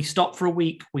 We stop for a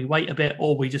week, we wait a bit,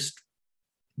 or we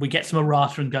get some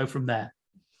errata and go from there.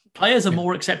 Players are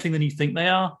more accepting than you think they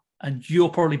are, and you're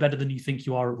probably better than you think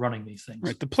you are at running these things.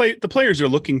 Right. The players are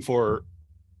looking for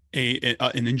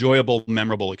an enjoyable,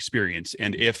 memorable experience.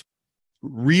 And if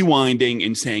rewinding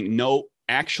and saying, no,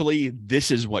 actually, this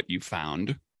is what you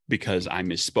found because I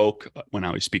misspoke when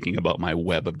I was speaking about my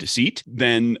web of deceit,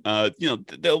 then they'll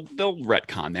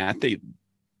retcon that.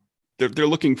 They're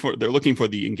looking for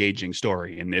the engaging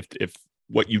story. And if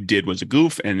what you did was a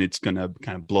goof and it's going to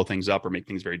kind of blow things up or make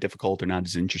things very difficult or not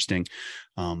as interesting,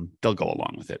 they'll go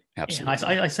along with it. Absolutely.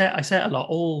 Yeah, I say it a lot.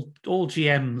 All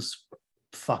GMs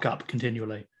fuck up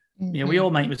continually. Mm-hmm. We all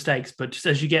make mistakes, but just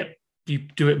as you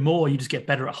do it more, you just get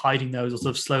better at hiding those or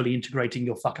sort of slowly integrating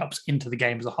your fuck ups into the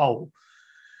game as a whole.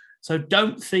 So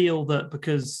don't feel that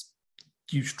because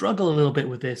you struggle a little bit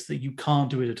with this that you can't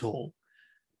do it at all.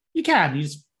 You can.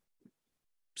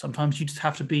 Sometimes you just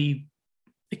have to be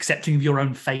accepting of your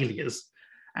own failures.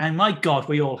 And my God,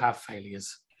 we all have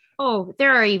failures. Oh,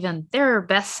 there are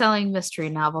best-selling mystery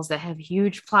novels that have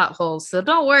huge plot holes. So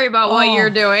don't worry about what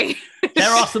you're doing.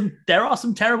 there are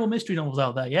some terrible mystery novels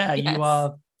out there. Yeah,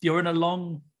 yes. You're in a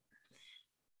long.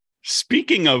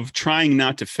 Speaking of trying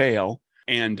not to fail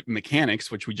and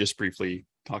mechanics, which we just briefly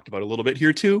talked about a little bit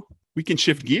here too, we can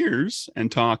shift gears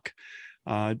and talk.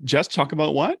 Just talk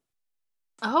about what?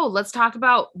 Oh, let's talk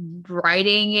about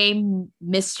writing a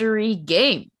mystery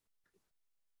game.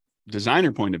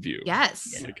 Designer point of view.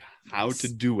 Yes. Like how to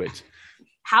do it.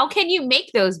 How can you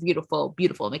make those beautiful,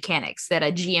 beautiful mechanics that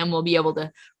a GM will be able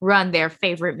to run their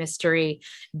favorite mystery,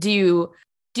 do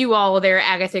all of their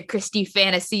Agatha Christie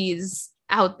fantasies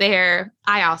out there?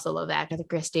 I also love Agatha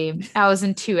Christie. I was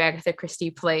in 2 Agatha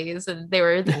Christie plays and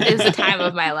it was a time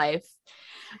of my life.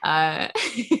 And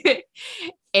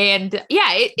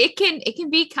yeah, it can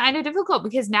be kind of difficult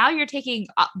because now you're taking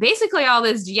basically all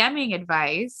this GMing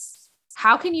advice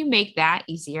How can you make that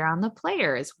easier on the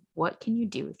players? What can you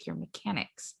do with your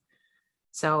mechanics?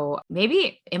 So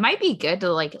maybe it might be good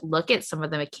to like look at some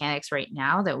of the mechanics right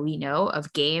now that we know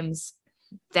of games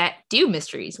that do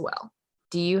mysteries well.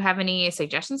 Do you have any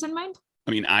suggestions in mind?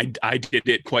 I mean, I did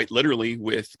it quite literally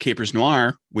with Capers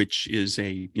Noir, which is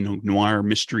a noir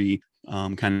mystery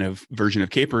kind of version of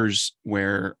Capers,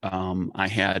 where I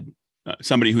had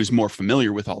somebody who's more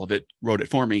familiar with all of it wrote it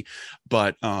for me,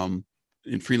 but and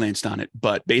freelanced on it.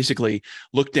 But basically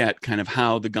looked at kind of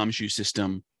how the Gumshoe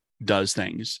system does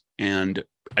things and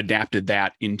adapted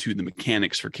that into the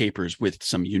mechanics for Capers with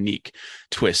some unique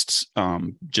twists,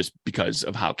 just because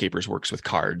of how Capers works with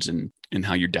cards and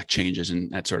how your deck changes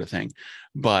and that sort of thing.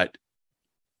 But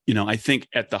I think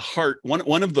at the heart,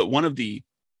 one of the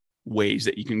ways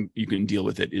that you can deal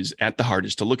with it is at the heart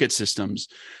is to look at systems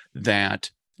that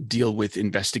deal with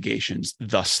investigations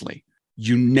thusly.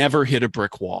 You never hit a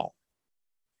brick wall.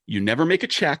 You never make a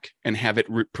check and have it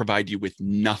provide you with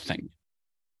nothing.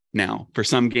 Now, for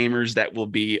some gamers, that will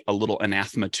be a little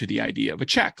anathema to the idea of a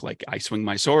check. Like I swing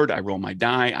my sword, I roll my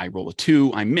die, I roll a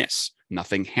 2, I miss,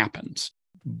 nothing happens.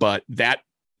 But that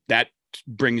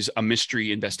brings a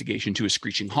mystery investigation to a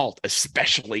screeching halt,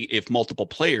 especially if multiple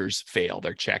players fail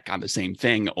their check on the same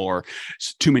thing, or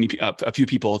a few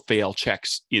people fail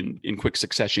checks in quick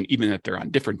succession, even if they're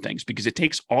on different things, because it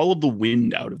takes all of the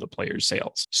wind out of the player's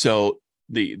sails. So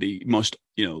the most,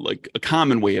 like a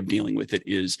common way of dealing with it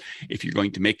is if you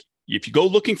go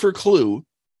looking for a clue,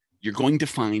 you're going to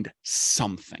find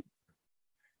something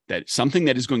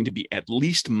that is going to be at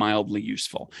least mildly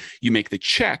useful. You make the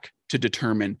check to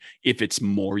determine if it's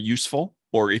more useful,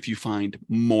 or if you find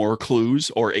more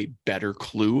clues or a better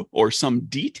clue or some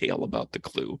detail about the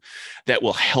clue that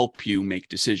will help you make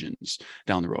decisions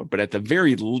down the road. But at the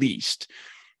very least,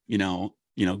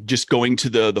 just going to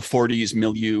the 40s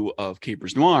milieu of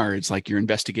Capers Noir, it's like you're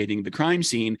investigating the crime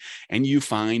scene and you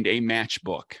find a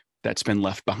matchbook that's been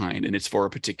left behind and it's for a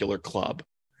particular club.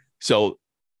 So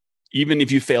even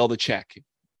if you fail the check,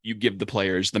 you give the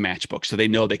players the matchbook so they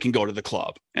know they can go to the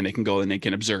club and they can go and they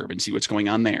can observe and see what's going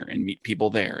on there and meet people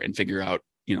there and figure out,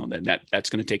 that's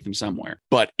going to take them somewhere.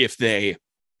 But if they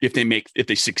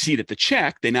succeed at the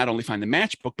check, they not only find the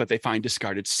matchbook, but they find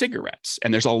discarded cigarettes,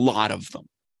 and there's a lot of them.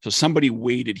 So somebody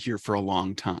waited here for a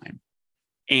long time.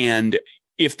 And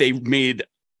if they made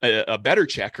a better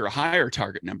check or a higher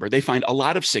target number, they find a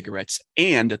lot of cigarettes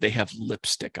and they have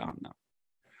lipstick on them.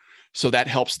 So that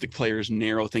helps the players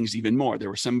narrow things even more.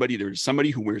 There's somebody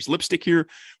who wears lipstick here,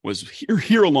 was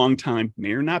here a long time,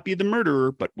 may or not be the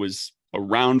murderer, but was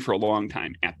around for a long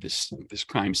time at this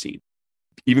crime scene.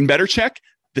 Even better check,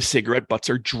 the cigarette butts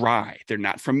are dry. They're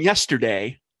not from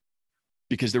yesterday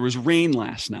because there was rain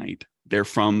last night. They're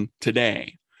from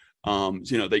today.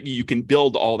 That you can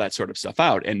build all that sort of stuff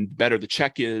out, and better the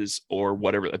check is, or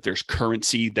whatever, if there's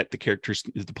currency that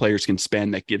the players can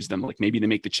spend that gives them, like, maybe they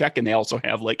make the check and they also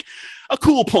have like a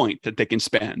cool point that they can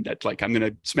spend, that's like, I'm going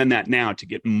to spend that now to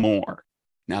get more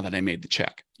now that I made the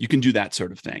check. You can do that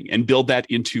sort of thing and build that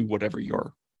into whatever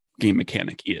your game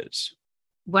mechanic is.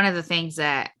 One of the things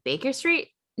that Baker Street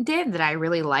did that I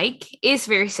really like is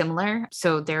very similar.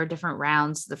 So there are different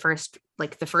rounds. The first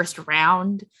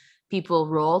round, people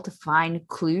roll to find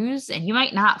clues, and you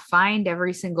might not find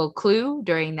every single clue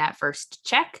during that first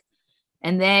check.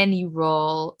 And then you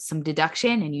roll some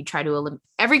deduction and you try to eliminate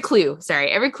every clue.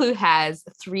 Every clue has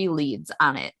 3 leads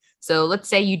on it. So let's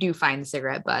say you do find the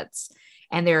cigarette butts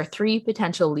and there are 3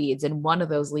 potential leads and one of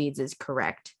those leads is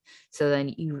correct. So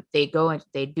then they go and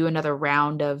they do another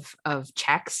round of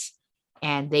checks,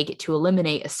 and they get to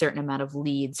eliminate a certain amount of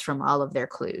leads from all of their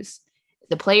clues.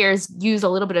 The players use a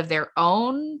little bit of their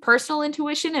own personal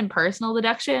intuition and personal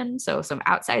deduction, so some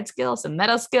outside skill, some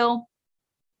meta skill,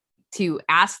 to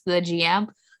ask the GM,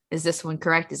 is this one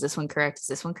correct? Is this one correct? Is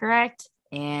this one correct?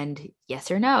 And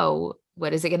yes or no,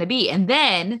 what is it going to be? And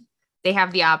then they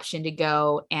have the option to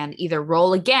go and either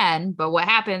roll again, but what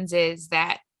happens is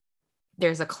that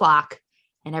there's a clock,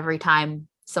 and every time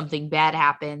something bad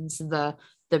happens, the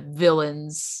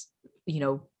villains,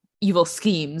 evil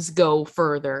schemes go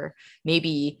further.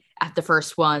 Maybe at the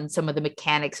first one, some of the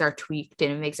mechanics are tweaked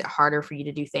and it makes it harder for you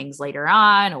to do things later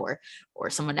on, or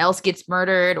someone else gets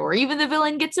murdered, or even the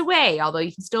villain gets away, although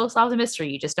you can still solve the mystery.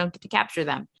 You just don't get to capture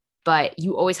them. But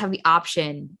you always have the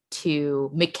option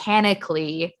to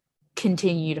mechanically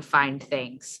continue to find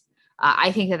things.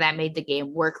 I think that made the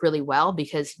game work really well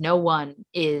because no one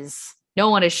is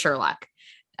Sherlock.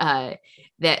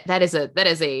 That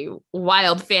is a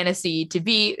wild fantasy to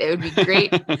be. It would be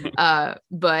great.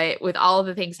 But with all of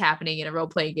the things happening in a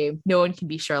role-playing game, no one can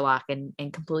be Sherlock and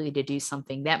completely deduce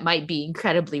something that might be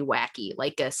incredibly wacky,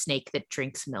 like a snake that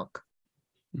drinks milk.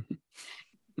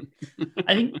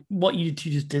 I think what you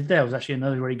just did there was actually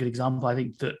another really good example. I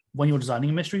think that when you're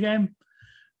designing a mystery game,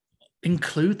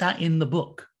 include that in the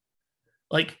book.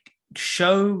 Like,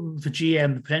 show the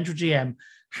GM, the potential GM,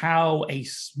 how a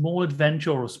small adventure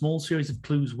or a small series of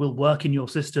clues will work in your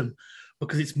system,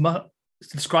 because it's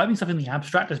describing something in the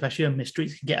abstract, especially a mystery,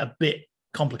 can get a bit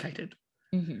complicated.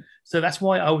 Mm-hmm. So that's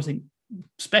why I always think,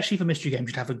 especially for mystery games, you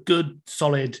should have a good,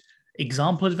 solid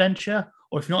example adventure,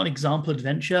 or if not an example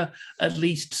adventure, at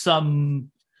least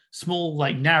some small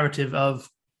like narrative of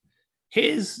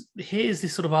here's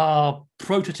this sort of our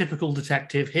prototypical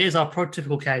detective, here's our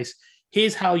prototypical case,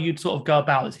 here's how you'd sort of go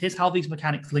about this, here's how these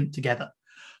mechanics link together.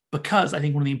 Because I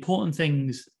think one of the important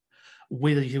things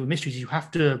with mysteries, you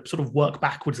have to sort of work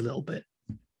backwards a little bit.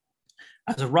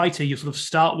 As a writer, you sort of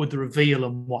start with the reveal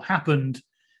and what happened,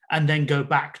 and then go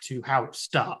back to how it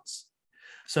starts.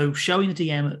 So showing the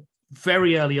DM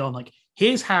very early on, like,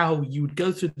 here's how you would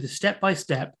go through this step by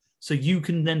step, so you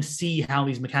can then see how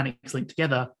these mechanics link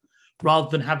together, rather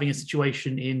than having a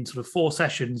situation in sort of 4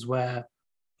 sessions where,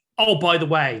 oh, by the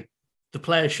way,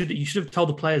 you should have told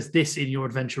the players this in your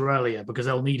adventure earlier because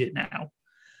they'll need it now.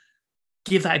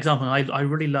 Give that example. I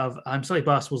really love, I'm sorry,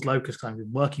 Barstable Locust, because I've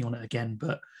been working on it again,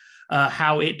 but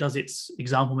how it does its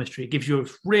example mystery. It gives you a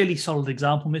really solid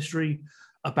example mystery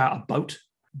about a boat,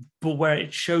 but where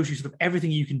it shows you sort of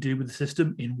everything you can do with the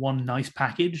system in one nice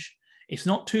package. It's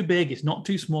not too big, it's not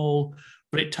too small,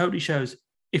 but it totally shows,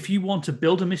 if you want to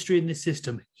build a mystery in this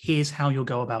system, here's how you'll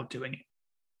go about doing it.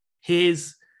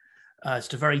 Here's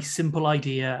just a very simple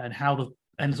idea,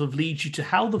 and sort of leads you to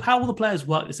how will the players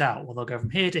work this out? Well, they'll go from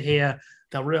here to here.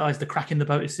 They'll realize the crack in the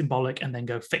boat is symbolic, and then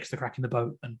go fix the crack in the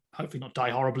boat, and hopefully not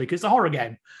die horribly, because it's a horror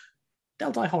game.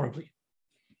 They'll die horribly.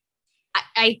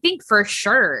 I think for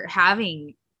sure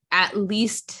having at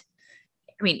least,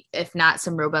 I mean, if not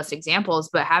some robust examples,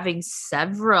 but having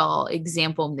several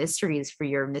example mysteries for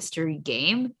your mystery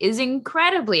game is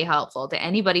incredibly helpful to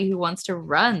anybody who wants to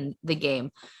run the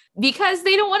game, because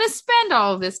they don't want to spend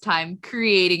all of this time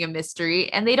creating a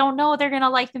mystery and they don't know they're going to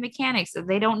like the mechanics.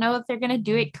 They don't know if they're going to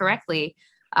do it correctly.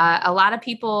 A lot of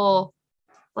people,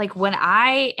 like when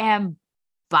I am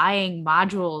buying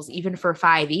modules, even for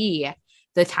 5e,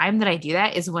 the time that I do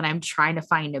that is when I'm trying to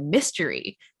find a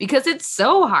mystery, because it's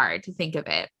so hard to think of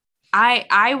it.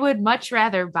 I would much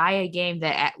rather buy a game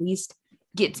that at least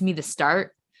gets me the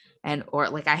start, or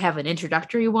like I have an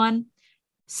introductory one.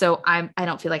 So I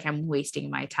don't feel like I'm wasting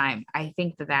my time. I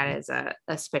think that is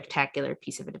a spectacular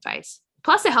piece of advice.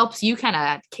 Plus, it helps you kind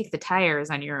of kick the tires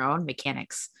on your own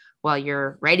mechanics while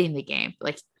you're writing the game.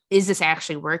 Like, is this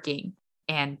actually working?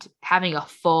 And having a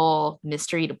full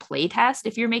mystery to play test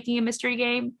if you're making a mystery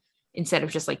game, instead of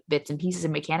just like bits and pieces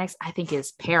of mechanics, I think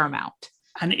is paramount.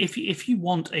 And if you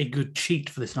want a good cheat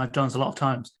for this, and I've done this a lot of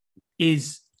times,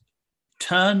 is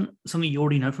turn something you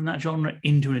already know from that genre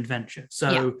into an adventure.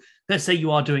 So let's say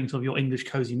you are doing sort of your English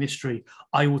cozy mystery.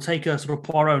 I will take a sort of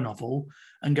Poirot novel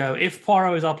and go, if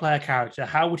Poirot is our player character,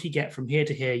 how would he get from here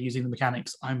to here using the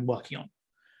mechanics I'm working on?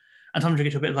 And sometimes you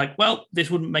get to a bit like, well, this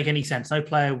wouldn't make any sense. No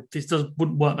player,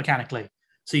 wouldn't work mechanically.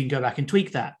 So you can go back and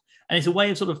tweak that. And it's a way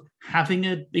of sort of having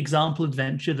an example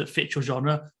adventure that fits your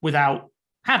genre without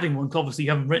having one, because obviously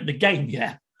you haven't written the game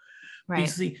yet. Right.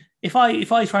 See, if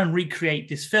I try and recreate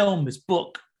this film, this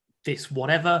book, this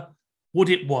whatever, would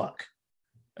it work?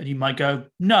 And you might go,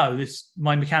 no,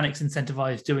 my mechanics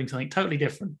incentivize doing something totally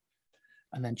different,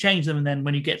 and then change them. And then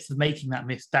when you get to making that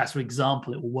sort of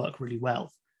example, it will work really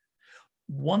well.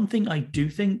 One thing I do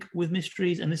think with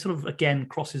mysteries, and this sort of, again,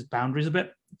 crosses boundaries a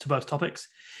bit to both topics,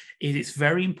 is it's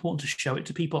very important to show it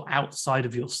to people outside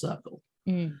of your circle.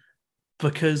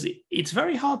 Because it's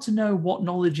very hard to know what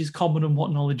knowledge is common and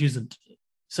what knowledge isn't.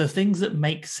 So things that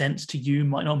make sense to you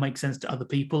might not make sense to other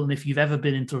people. And if you've ever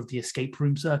been into the escape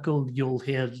room circle, you'll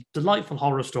hear delightful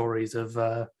horror stories of,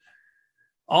 the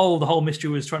whole mystery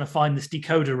was trying to find this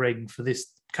decoder ring for this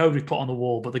code we put on the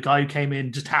wall, but the guy who came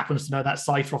in just happens to know that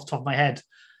cipher off the top of my head.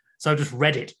 So I just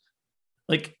read it.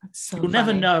 Like, you'll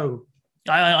never know.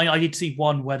 I did see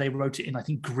one where they wrote it in, I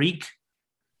think, Greek,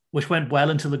 which went well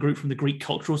until the group from the Greek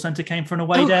Cultural Center came for an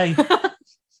away day.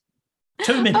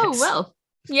 2 minutes. Oh, well.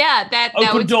 Yeah, that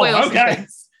open would door. spoil Okay.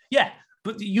 things. Yeah,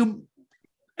 but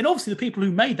and obviously the people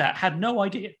who made that had no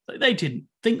idea. They didn't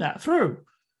think that through.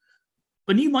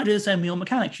 But you might do the same with your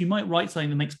mechanics. You might write something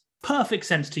that makes perfect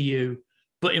sense to you,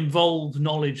 but involves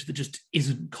knowledge that just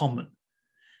isn't common.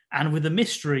 And with a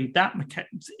mystery,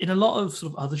 in a lot of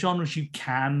sort of other genres, you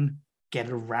can get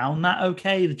around that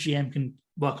okay. The GM can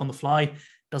work on the fly.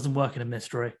 Doesn't work in a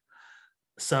mystery.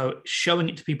 So showing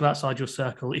it to people outside your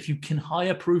circle, if you can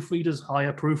hire proofreaders,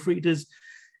 hire proofreaders.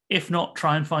 If not,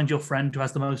 try and find your friend who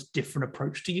has the most different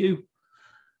approach to you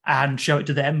and show it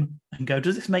to them and go,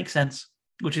 does this make sense?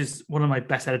 Which is one of my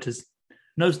best editors,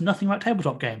 knows nothing about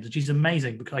tabletop games. And she's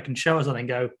amazing because I can show her something and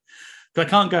go, but I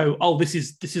can't go, oh, this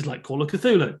is like Call of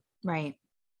Cthulhu. Right.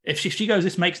 If she goes,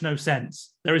 this makes no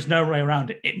sense, there is no way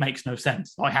around it. It makes no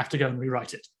sense. I have to go and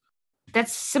rewrite it.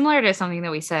 That's similar to something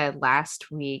that we said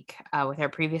last week with our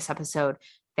previous episode,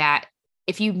 that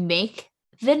if you make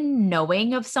the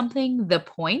knowing of something the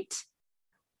point,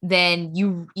 then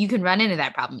you can run into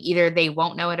that problem. Either they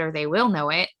won't know it or they will know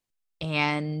it.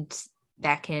 And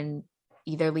that can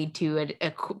either lead to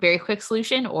a very quick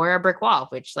solution or a brick wall,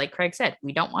 which, like Craig said,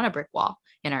 we don't want a brick wall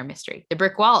in our mystery. The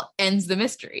brick wall ends the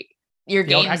mystery. Your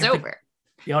game's over.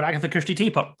 The old Agatha Christie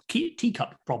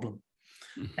teacup problem.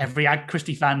 Every Agatha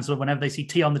Christie fan, so whenever they see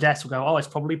tea on the desk, will go, oh, it's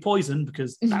probably poison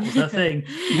because that was her thing.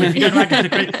 If you don't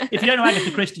know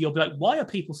Agatha Christie, you'll be like, why are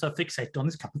people so fixated on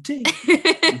this cup of tea?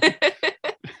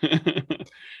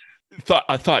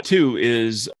 I thought too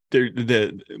is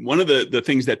one of the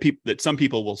things that some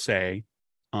people will say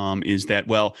is that,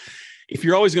 well, if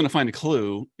you're always going to find a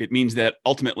clue, it means that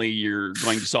ultimately you're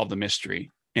going to solve the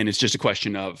mystery. And it's just a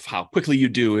question of how quickly you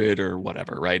do it or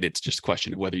whatever, right? It's just a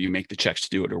question of whether you make the checks to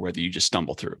do it or whether you just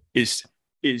stumble through. Is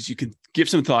you can give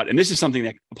some thought, and this is something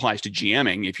that applies to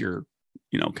GMing if you're,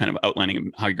 kind of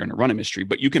outlining how you're going to run a mystery,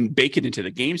 but you can bake it into the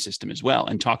game system as well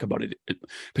and talk about it,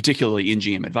 particularly in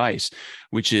GM advice,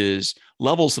 which is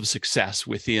levels of success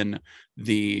within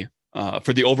the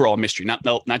for the overall mystery, not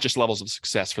just levels of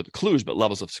success for the clues, but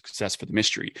levels of success for the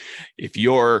mystery. If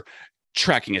you're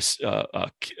tracking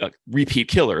a repeat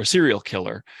killer, a serial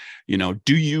killer,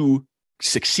 do you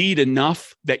succeed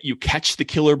enough that you catch the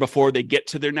killer before they get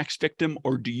to their next victim,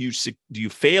 or do you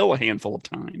fail a handful of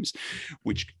times,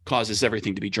 which causes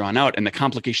everything to be drawn out? And the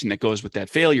complication that goes with that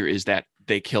failure is that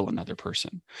they kill another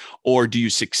person. Or do you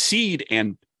succeed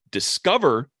and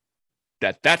discover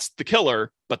that that's the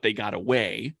killer, but they got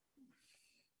away?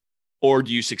 Or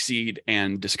do you succeed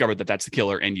and discover that that's the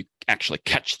killer and you actually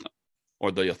catch them,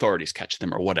 or the authorities catch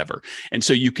them, or whatever? And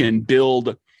so you can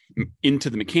build into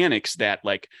the mechanics that,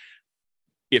 like,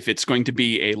 if it's going to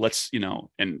be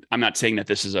and I'm not saying that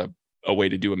this is a way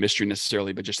to do a mystery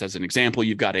necessarily, but just as an example,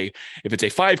 you've got if it's a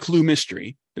 5-clue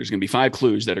mystery, there's going to be 5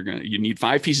 clues that you need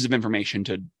 5 pieces of information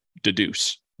to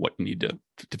deduce what you need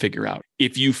to figure out.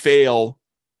 If you fail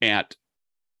at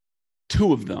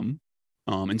 2 of them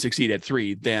and succeed at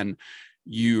 3, then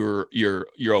you're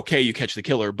okay, you catch the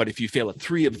killer. But if you fail at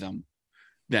 3 of them,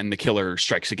 then the killer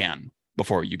strikes again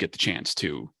before you get the chance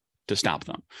to stop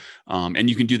them. And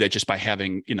you can do that just by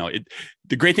having,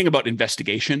 the great thing about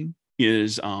investigation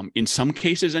is in some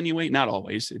cases anyway, not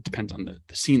always, it depends on the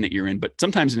scene that you're in, but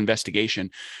sometimes an investigation,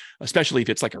 especially if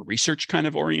it's like a research kind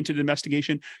of oriented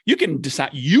investigation, you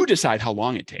decide how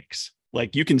long it takes.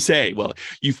 Like you can say, well,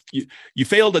 you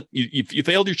failed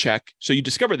your check, so you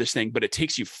discover this thing, but it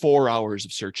takes you 4 hours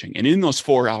of searching. And in those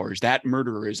 4 hours, that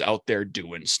murderer is out there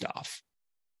doing stuff,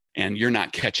 and you're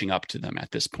not catching up to them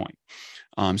at this point.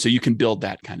 So you can build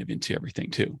that kind of into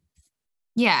everything too.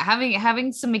 Yeah,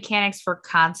 having some mechanics for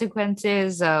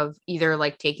consequences of either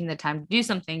like taking the time to do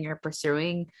something or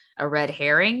pursuing a red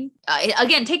herring. It,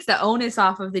 again, takes the onus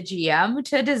off of the GM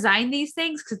to design these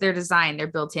things because they're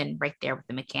built in right there with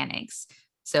the mechanics.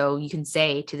 So you can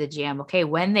say to the GM, okay,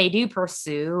 when they do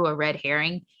pursue a red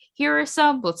herring, here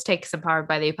are let's take some Powered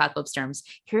by the Apocalypse terms.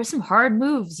 Here are some hard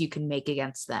moves you can make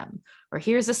against them, or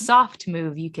here's a soft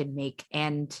move you can make,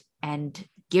 and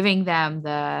giving them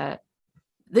the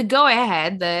go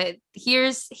ahead,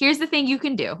 here's the thing you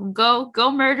can do.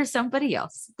 Go murder somebody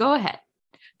else. Go ahead.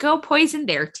 Go poison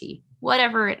their tea,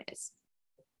 whatever it is.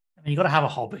 I mean, you got to have a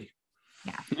hobby.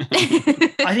 Yeah.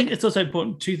 I think it's also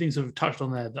important. 2 things I've touched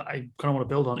on there that I kind of want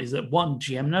to build on is that, one,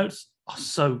 GM notes are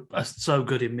so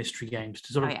good in mystery games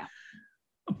to sort of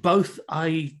both.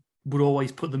 I would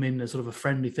always put them in as sort of a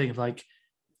friendly thing of like,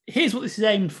 here's what this is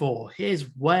aimed for. Here's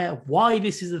why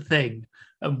this is a thing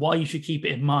and why you should keep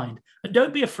it in mind. And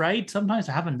don't be afraid sometimes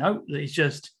to have a note that is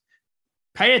just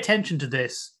pay attention to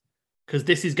this because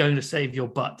this is going to save your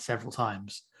butt several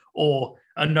times. Or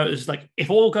a note that's like, if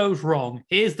all goes wrong,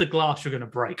 here's the glass you're going to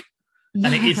break.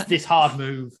 And it is this hard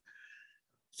move.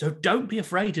 So don't be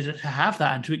afraid to have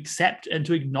that and to accept and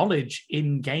to acknowledge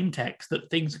in game text that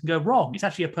things can go wrong. It's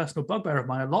actually a personal bugbear of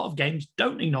mine. A lot of games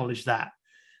don't acknowledge that.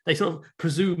 They sort of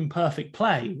presume perfect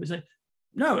play. It's like,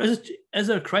 no, as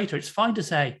a creator, it's fine to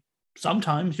say,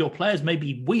 sometimes your players may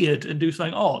be weird and do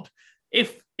something odd.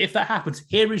 If that happens,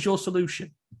 here is your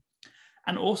solution.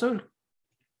 And also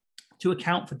to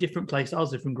account for different play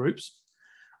styles, different groups,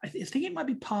 I think it might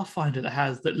be Pathfinder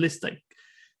that lists like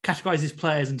categorizes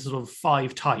players into sort of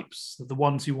 5 types: the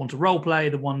ones who want to role play,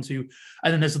 the ones who,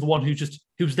 and then there's the one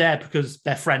who's there because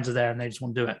their friends are there and they just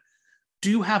want to do it.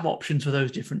 Do have options for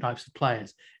those different types of players.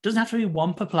 It doesn't have to be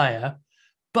one per player,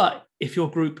 but if your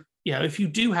group, if you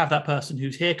do have that person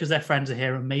who's here because their friends are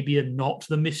here and maybe are not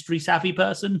the mystery savvy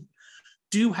person,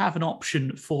 do have an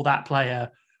option for that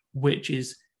player, which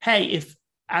is, hey, if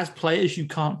as players you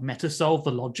can't meta solve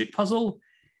the logic puzzle,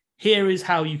 here is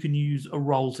how you can use a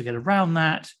roll to get around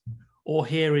that. Or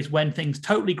here is when things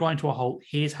totally grind to a halt,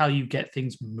 here's how you get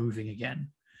things moving again.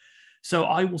 So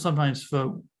I will sometimes,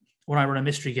 when I run a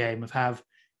mystery game, have,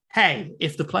 hey,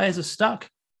 if the players are stuck,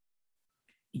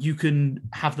 you can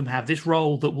have them have this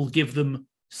roll that will give them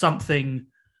something,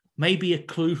 maybe a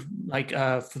clue, like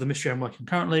for the mystery I'm working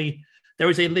currently, there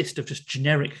is a list of just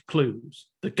generic clues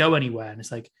that go anywhere. And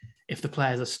it's like, if the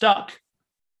players are stuck,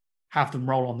 have them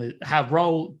roll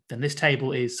then this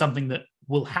table is something that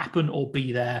will happen or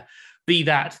be there. Be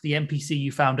that the NPC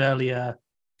you found earlier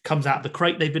comes out of the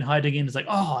crate they've been hiding in. It's like,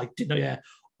 oh, I didn't know, yeah.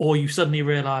 Or you suddenly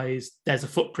realize there's a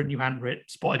footprint you hadn't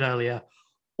spotted earlier.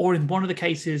 Or in one of the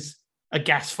cases, a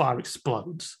gas fire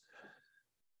explodes.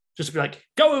 Just to be like,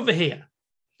 go over here.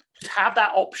 Just have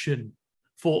that option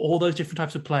for all those different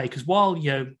types of play. Because while,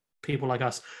 people like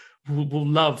us will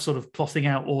love sort of plotting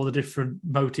out all the different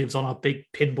motives on our big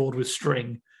pinboard with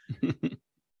string,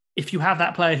 if you have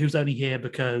that player who's only here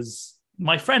because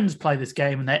my friends play this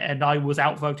game and I was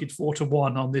outvoted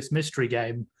 4-1 on this mystery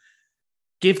game,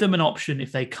 give them an option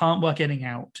if they can't work anything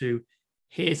out to,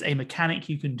 here's a mechanic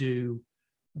you can do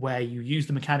where you use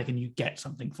the mechanic and you get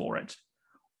something for it.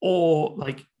 Or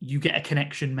like you get a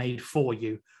connection made for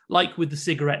you, like with the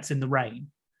cigarettes in the rain.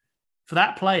 For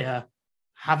that player,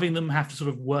 having them have to sort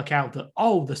of work out that,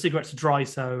 oh, the cigarettes are dry,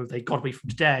 so they got to be from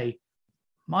today,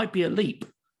 might be a leap.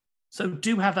 So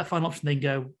do have that final option. Then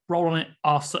go, roll on it,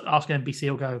 ask an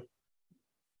NPC or go,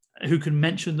 who can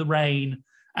mention the rain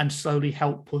and slowly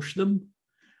help push them.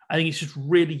 I think it's just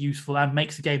really useful and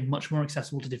makes the game much more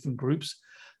accessible to different groups.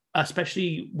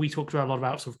 Especially, we talked about a lot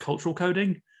about sort of cultural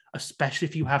coding, especially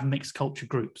if you have mixed culture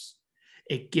groups.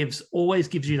 It always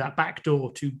gives you that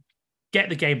backdoor to get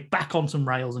the game back on some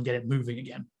rails and get it moving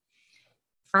again.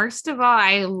 First of all,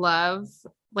 I love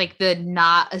like the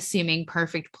not assuming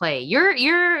perfect play.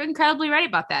 You're incredibly right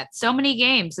about that. So many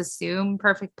games assume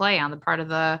perfect play on the part of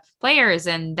the players,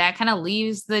 and that kind of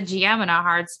leaves the GM in a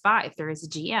hard spot if there is a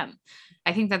GM.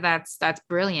 I think that's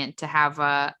brilliant to have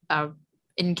a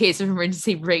in case of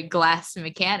emergency break glass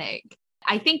mechanic.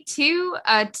 I think too,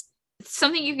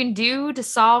 something you can do to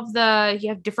solve you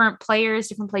have different players,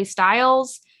 different play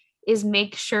styles, is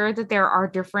make sure that there are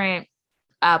different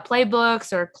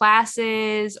playbooks or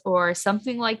classes or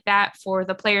something like that for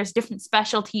the players, different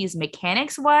specialties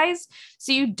mechanics wise.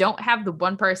 So you don't have the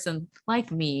one person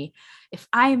like me. If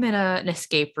I'm in an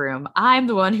escape room, I'm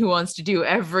the one who wants to do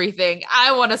everything.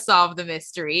 I want to solve the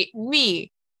mystery,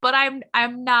 me. But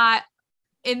I'm not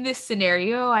in this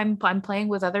scenario. I'm playing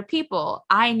with other people.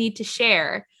 I need to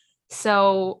share.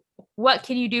 So what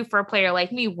can you do for a player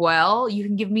like me? Well, you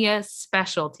can give me a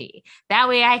specialty. That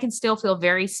way I can still feel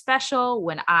very special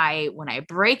when I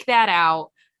break that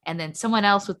out, and then someone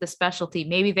else with the specialty,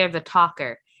 maybe they're the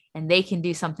talker, and they can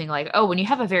do something like, oh, when you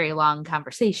have a very long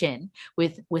conversation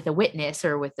with a witness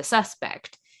or with the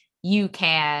suspect, you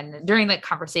can, during that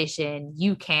conversation,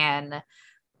 you can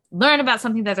learn about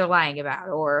something that they're lying about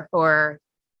or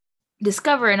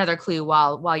discover another clue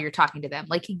while you're talking to them.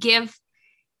 Like give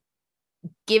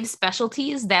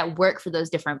specialties that work for those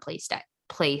different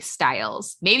play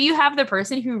styles. Maybe you have the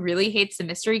person who really hates the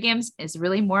mystery games is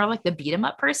really more like the beat 'em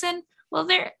up person. Well,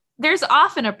 there's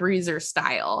often a bruiser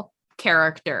style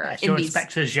character. That's your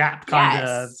Inspector Japp kind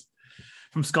of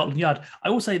from Scotland Yard. I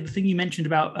will say the thing you mentioned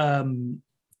about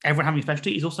everyone having a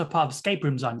specialty is also part of escape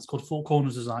room design. It's called Four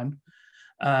Corners design.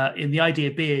 In the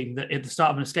idea being that at the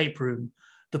start of an escape room,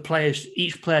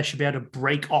 each player should be able to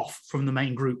break off from the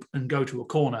main group and go to a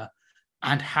corner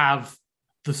and have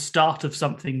the start of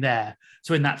something there.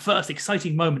 So in that first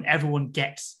exciting moment, everyone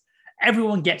gets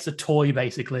a toy,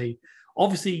 basically.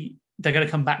 Obviously, they're going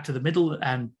to come back to the middle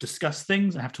and discuss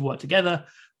things and have to work together.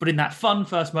 But in that fun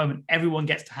first moment, everyone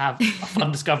gets to have a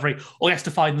fun discovery or gets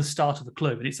to find the start of a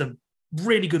clue. And it's a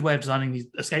really good way of designing these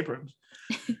escape rooms.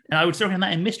 And I would still recommend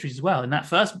that in mysteries as well. In that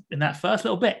first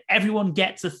little bit, everyone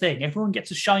gets a thing. Everyone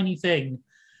gets a shiny thing.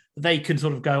 They can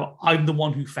sort of go, I'm the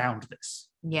one who found this.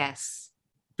 Yes.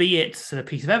 Be it a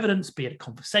piece of evidence, be it a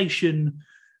conversation,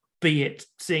 be it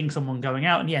seeing someone going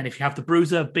out. And yeah, and if you have the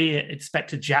bruiser, be it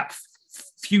Inspector Japp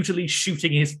futilely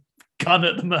shooting his gun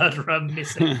at the murderer,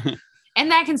 missing.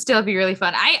 And that can still be really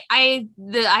fun.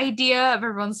 The idea of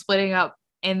everyone splitting up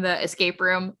in the escape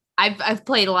room, I've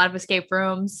played a lot of escape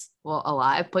rooms. Well, a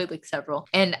lot. I've played like several.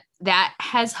 And that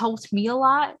has helped me a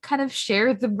lot kind of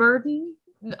share the burden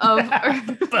of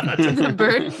the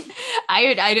burden.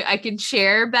 I can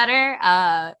share better.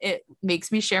 It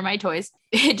makes me share my toys.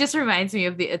 It just reminds me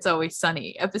of the It's Always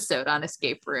Sunny episode on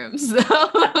escape rooms.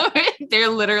 They're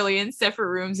literally in separate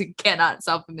rooms and cannot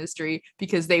solve the mystery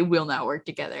because they will not work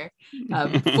together.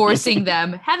 Forcing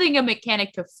them, having a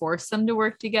mechanic to force them to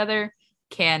work together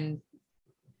can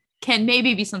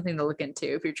maybe be something to look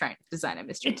into if you're trying to design a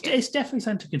mystery. It's definitely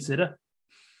something to consider.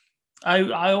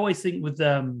 I always think with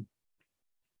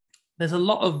there's a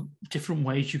lot of different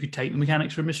ways you could take the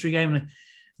mechanics for a mystery game, and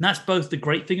that's both the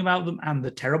great thing about them and the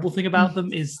terrible thing about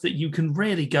them is that you can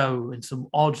really go in some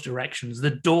odd directions. The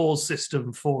doors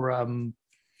system for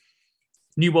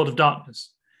New World of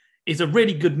Darkness is a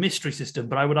really good mystery system,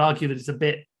 but I would argue that it's a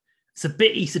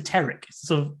bit esoteric,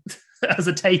 sort of as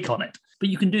a take on it. But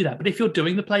you can do that. But if you're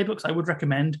doing the playbooks, I would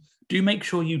recommend do make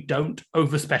sure you don't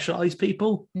over specialize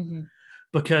people,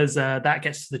 because that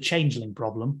gets to the changeling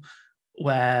problem,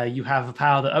 where you have a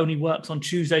power that only works on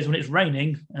Tuesdays when it's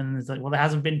raining. And it's like, well, it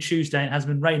hasn't been Tuesday and it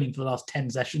hasn't been raining for the last 10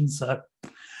 sessions. So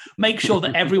make sure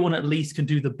that everyone at least can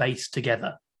do the base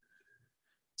together.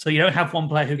 So you don't have one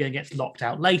player who gets locked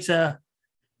out later.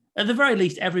 At the very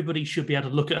least, everybody should be able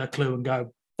to look at a clue and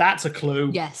go, that's a clue.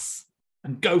 Yes.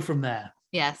 And go from there.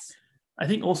 Yes. I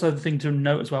think also the thing to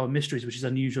note as well with mysteries, which is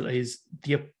unusual, is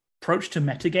the approach to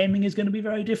metagaming is going to be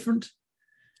very different,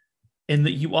 in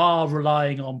that you are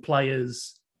relying on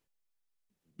players'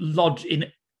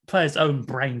 own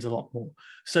brains a lot more.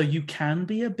 So you can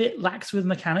be a bit lax with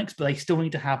mechanics, but they still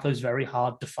need to have those very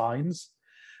hard defines.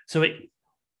 So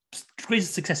degrees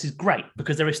of success is great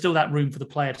because there is still that room for the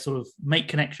player to sort of make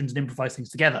connections and improvise things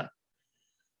together.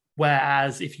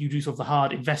 Whereas if you do sort of the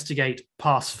hard investigate,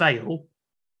 pass, fail,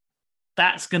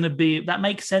 that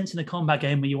makes sense in a combat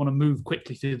game where you want to move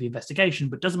quickly through the investigation,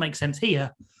 but doesn't make sense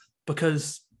here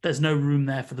because there's no room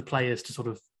there for the players to sort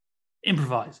of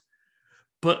improvise.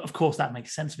 But of course, that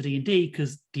makes sense for D&D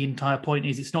because the entire point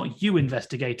is it's not you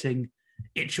investigating,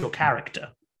 it's your character.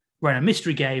 Where in a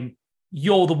mystery game,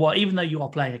 you're the one, even though you are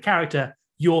playing a character,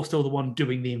 you're still the one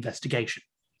doing the investigation.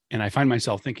 And I find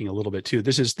myself thinking a little bit too.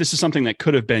 This is something that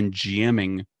could have been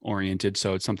GMing oriented,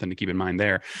 so it's something to keep in mind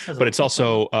there. But it's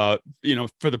also,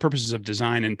 for the purposes of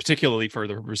design and particularly for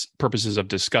the purposes of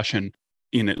discussion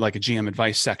in it, like a GM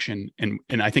advice section. And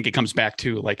I think it comes back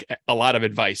to like a lot of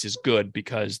advice is good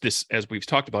because this, as we've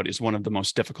talked about, is one of the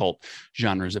most difficult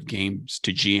genres of games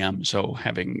to GM. So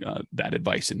having that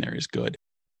advice in there is good.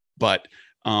 But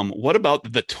what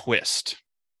about the twist?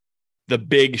 The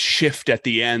big shift at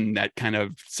the end that kind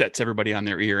of sets everybody on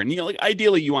their ear. And, like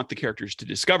ideally you want the characters to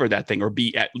discover that thing or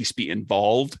at least be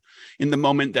involved in the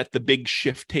moment that the big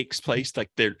shift takes place. Like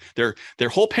their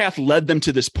whole path led them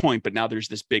to this point, but now there's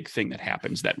this big thing that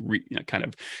happens that kind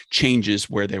of changes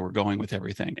where they were going with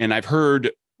everything. And I've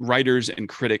heard writers and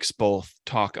critics both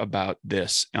talk about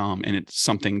this. And it's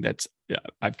something that's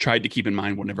I've tried to keep in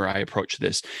mind whenever I approach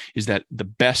this, is that the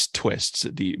best twists,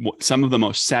 some of the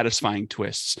most satisfying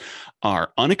twists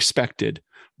are unexpected,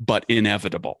 but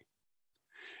inevitable.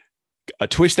 A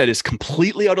twist that is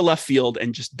completely out of left field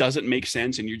and just doesn't make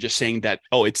sense. And you're just saying that,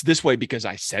 oh, it's this way because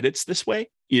I said it's this way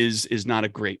is not a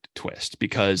great twist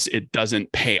because it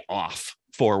doesn't pay off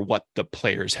for what the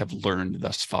players have learned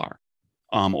thus far.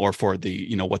 Or for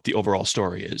the, what the overall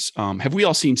story is. Have we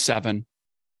all seen Seven?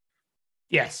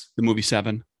 Yes. The movie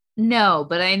Seven? No,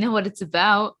 but I know what it's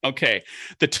about. Okay.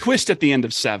 The twist at the end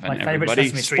of Seven, everybody.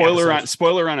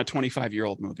 Spoiler on a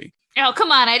 25-year-old movie. Oh,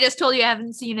 come on. I just told you I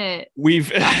haven't seen it.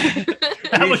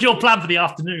 That was your plan for the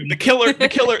afternoon.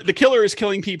 The killer is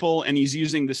killing people, and he's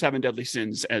using the 7 deadly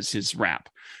sins as his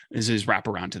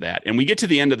wraparound to that. And we get to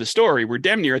the end of the story. We're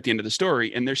damn near at the end of the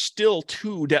story, and there's still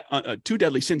two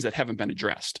deadly sins that haven't been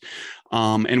addressed.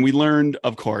 And we learned,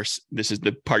 of course, this is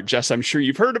the part, Jess, I'm sure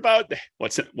you've heard about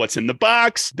what's in the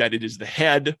box, that it is the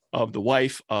head of the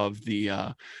wife of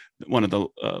the one of the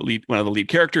lead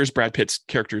characters, Brad Pitt's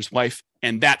character's wife.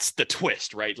 And that's the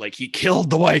twist, right? Like he killed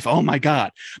the wife. Oh my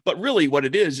God. But really what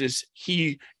it is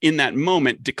he, in that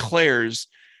moment, declares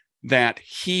that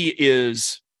he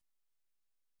is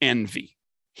envy.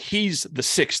 He's the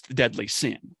 6th deadly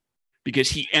sin because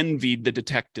he envied the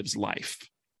detective's life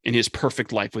and his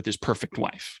perfect life with his perfect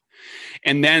wife.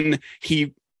 And then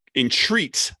he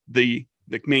entreats the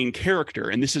the main character,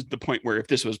 and this is the point where if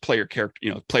this was player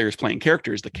character, players playing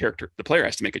characters, the player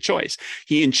has to make a choice.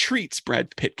 He entreats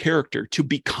Brad Pitt character to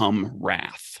become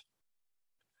Wrath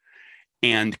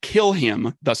and kill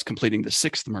him, thus completing the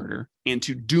sixth murder, and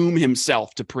to doom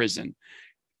himself to prison,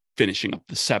 finishing up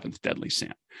the seventh deadly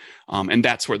sin. And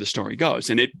that's where the story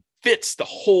goes. And it fits the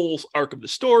whole arc of the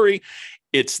story.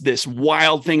 It's this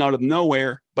wild thing out of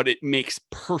nowhere, but it makes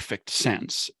perfect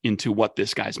sense into what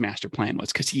this guy's master plan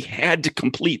was, because he had to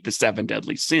complete the seven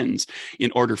deadly sins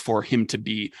in order for him to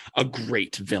be a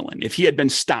great villain. If he had been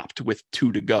stopped with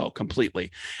 2 to go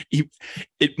completely,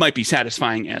 it might be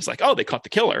satisfying as like, oh, they caught the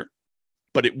killer,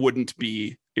 but it wouldn't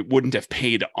have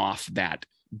paid off that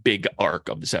big arc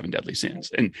of the seven deadly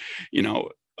sins. And,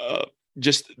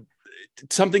 just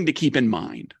something to keep in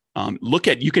mind. Look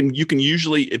at, you can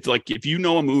usually, if you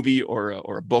know a movie or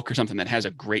a book or something that has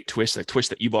a great twist, a twist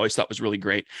that you've always thought was really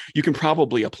great, you can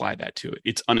probably apply that to it.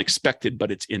 It's unexpected,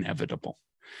 but it's inevitable.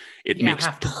 It makes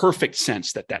perfect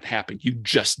sense that happened. You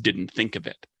just didn't think of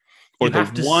it. Or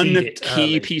the one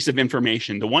key piece of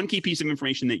information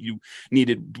that you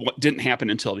needed didn't happen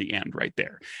until the end right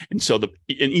there. And so and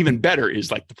even better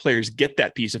is like the players get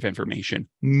that piece of information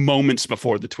moments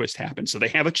before the twist happens. So they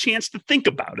have a chance to think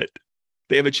about it.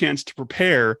 They have a chance to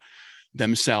prepare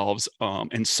themselves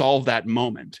and solve that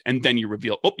moment. And then you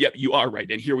reveal, oh, yep, you are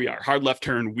right. And here we are. Hard left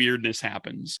turn, weirdness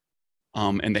happens.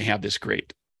 And they have this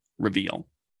great reveal.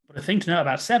 But the thing to know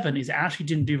about 7 is it actually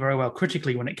didn't do very well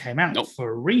critically when it came out for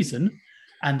a reason.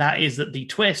 And that is that the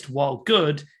twist, while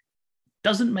good,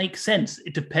 doesn't make sense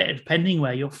depending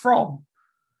where you're from.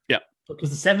 Yeah. Because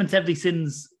the 7 deadly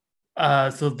sins,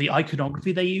 sort of the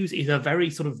iconography they use is a very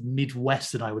sort of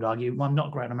Midwestern, I would argue. Well, I'm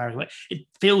not great in America, but it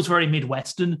feels very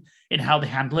Midwestern in how they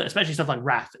handle it, especially stuff like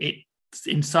Wrath. It's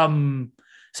in some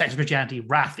sects of Christianity,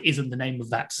 Wrath isn't the name of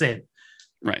that sin.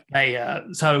 Right.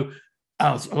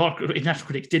 A lot of international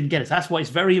critics didn't get it. So that's why it's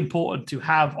very important to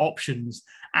have options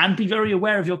and be very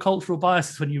aware of your cultural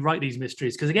biases when you write these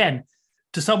mysteries. Because again,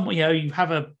 to some, you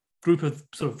have a group of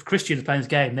sort of Christians playing this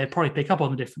game, they probably pick up on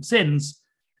the different sins,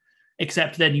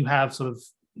 except then you have sort of,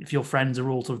 if your friends are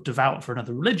all sort of devout for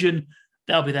another religion,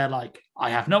 they'll be there like,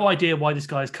 I have no idea why this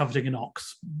guy is coveting an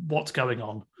ox. What's going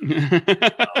on?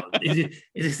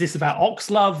 Is this about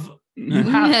ox love? You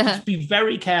have to be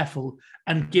very careful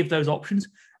and give those options.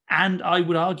 And I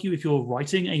would argue if you're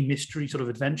writing a mystery sort of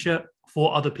adventure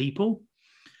for other people,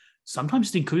 sometimes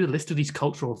just include a list of these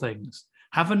cultural things.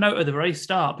 Have a note at the very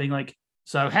start being like,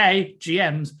 so, hey,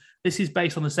 GMs, this is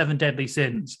based on the 7 deadly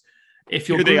sins. If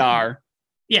your Here they are.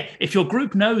 Yeah, if your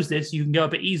group knows this, you can go a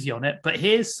bit easy on it. But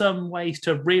here's some ways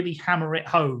to really hammer it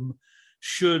home.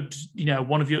 Should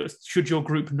your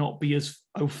group not be as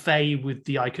au fait with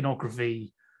the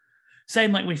iconography?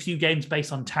 Same like with a few games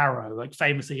based on tarot. Like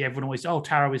famously, everyone always,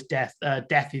 tarot is death.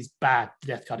 Death is bad. The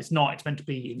death card. It's not. It's meant to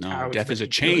be in tarot. Death is a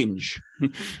change.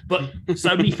 But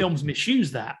so many films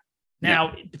misuse that.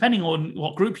 Now, depending on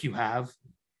what group you have,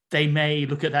 they may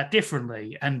look at that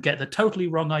differently and get the totally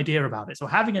wrong idea about it. So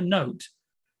having a note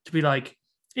to be like,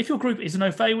 if your group isn't au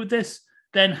fait with this,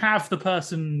 then have the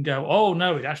person go, oh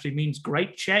no, it actually means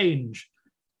great change,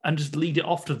 and just lead it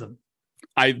off to them.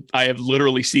 I have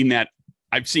literally seen that.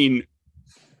 I've seen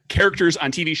characters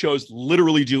on TV shows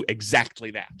literally do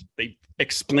exactly that. They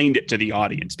explained it to the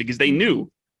audience because they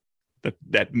knew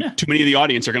that too many of the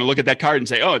audience are going to look at that card and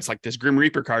say, oh, it's like this Grim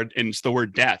Reaper card and it's the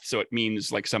word death. So it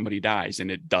means like somebody dies,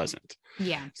 and it doesn't.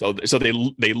 Yeah. So they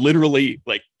literally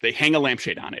like they hang a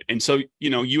lampshade on it. And so,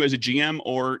 you as a GM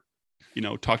or,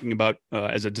 talking about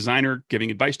as a designer, giving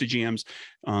advice to GMs,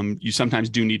 you sometimes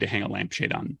do need to hang a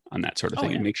lampshade on that sort of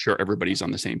thing and make sure everybody's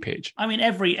on the same page. I mean,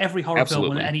 every horror film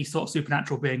with any sort of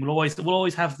supernatural being will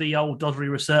always have the old doddery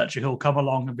researcher who'll come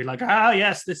along and be like,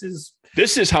 yes,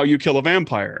 this is how you kill a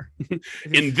vampire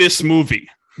in this movie.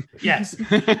 Yes,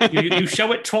 you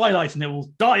show it Twilight and it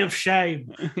will die of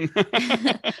shame.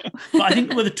 But I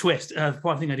think with a twist,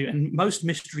 one thing I do, and most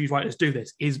mystery writers do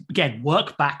this, is again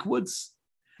work backwards.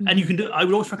 And you can do. I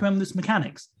would always recommend this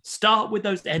mechanics. Start with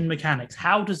those end mechanics.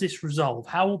 How does this resolve?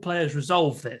 How will players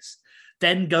resolve this?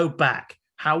 Then go back.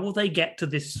 How will they get to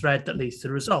this thread that leads to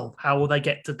the resolve? How will they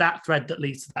get to that thread that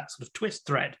leads to that sort of twist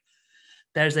thread?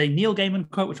 There's a Neil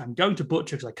Gaiman quote, which I'm going to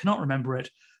butcher because I cannot remember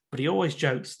it, but he always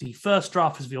jokes, the first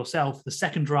draft is for yourself. The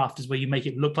second draft is where you make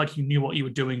it look like you knew what you were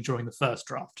doing during the first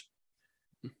draft.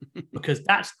 Because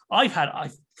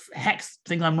hex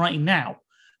things I'm writing now.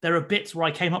 There are bits where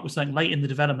I came up with something late in the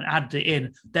development, added it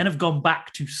in, then have gone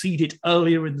back to seed it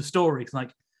earlier in the story. It's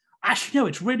like, actually, no,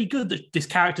 it's really good that this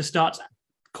character starts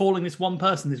calling this one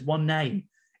person this one name.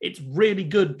 It's really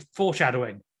good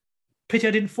foreshadowing. Pity I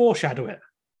didn't foreshadow it.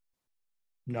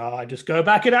 No, I just go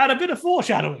back and add a bit of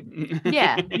foreshadowing.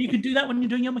 Yeah. And you can do that when you're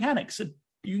doing your mechanics.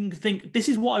 You can think, this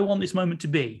is what I want this moment to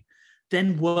be.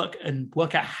 Then work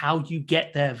out how you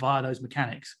get there via those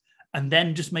mechanics. And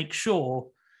then just make sure,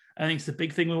 I think it's the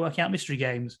big thing with working out mystery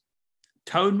games,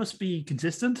 tone must be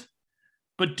consistent,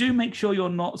 but do make sure you're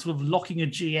not sort of locking a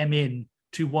GM in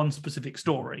to one specific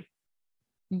story.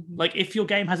 Mm-hmm. Like if your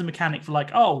game has a mechanic for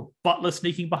like, oh, butler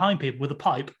sneaking behind people with a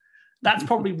pipe, that's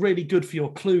probably really good for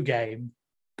your Clue game,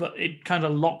 but it kind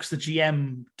of locks the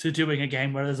GM to doing a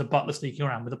game where there's a butler sneaking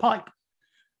around with a pipe.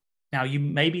 Now,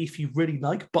 if you really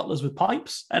like butlers with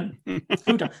pipes, and who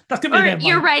does? That's gonna be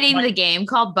you're writing the game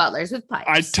called Butlers with Pipes.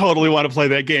 I totally want to play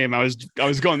that game. I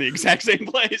was going the exact same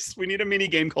place. We need a mini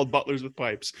game called Butlers with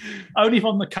Pipes. Only if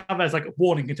on the cover there's like a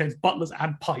warning contains butlers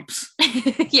and pipes.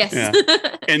 Yes. Yeah.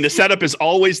 And the setup is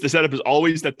always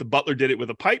that the butler did it with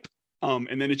a pipe.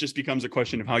 And then it just becomes a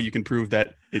question of how you can prove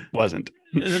that it wasn't.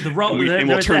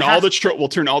 We'll turn all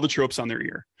the tropes on their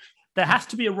ear. There has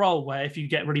to be a role where if you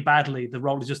get really badly, the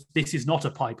role is just, this is not a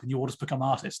pipe, and you all just become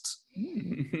artists.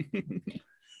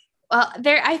 Well,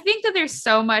 I think that there's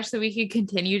so much that we could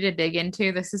continue to dig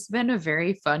into. This has been a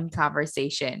very fun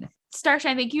conversation.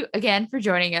 Starshine, thank you again for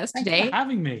joining us today. Thanks for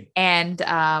having me. And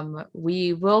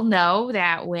we will know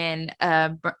that when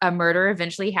a murder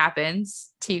eventually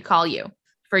happens to call you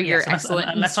for your excellent.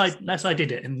 Unless I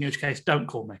did it, in which case, don't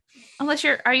call me.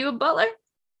 Are you a butler?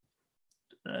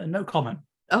 No comment.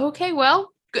 Okay,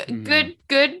 well,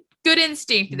 good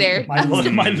instinct there. My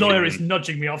lawyer is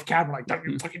nudging me off camera like, don't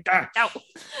you fucking dare. No.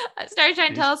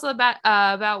 Starshine, tell us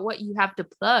about what you have to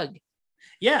plug.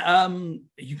 Yeah,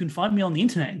 you can find me on the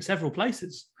internet in several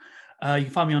places. You can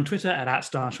find me on Twitter at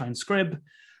StarshineScrib,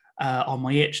 on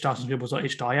my itch,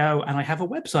 starshinescribbles.itch.io, and I have a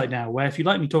website now where if you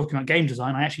like me talking about game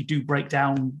design, I actually do break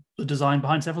down the design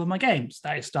behind several of my games.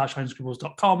 That is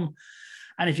starshinescribbles.com.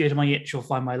 And if you go to my itch, you'll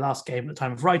find my last game at the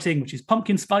time of writing, which is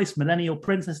Pumpkin Spice Millennial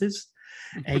Princesses,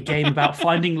 a game about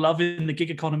finding love in the gig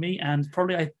economy. And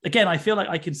probably, I feel like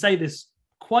I can say this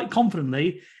quite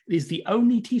confidently. It is the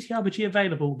only TTRPG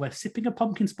available where sipping a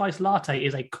pumpkin spice latte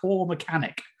is a core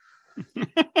mechanic.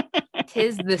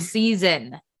 'Tis the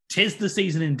season. 'Tis the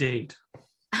season indeed.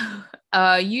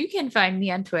 You can find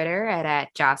me on Twitter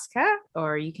at Joska,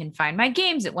 or you can find my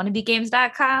games at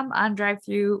wannabegames.com, on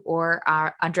DriveThru, or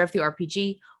on DriveThru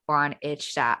RPG, or on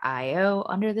itch.io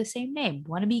under the same name,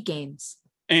 Wannabe Games.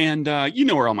 And you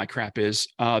know where all my crap is.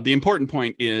 The important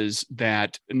point is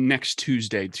that next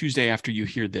Tuesday after you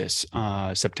hear this,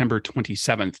 September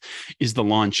 27th, is the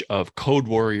launch of Code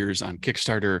Warriors on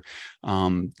Kickstarter.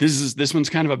 This one's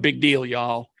kind of a big deal,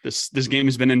 y'all. This game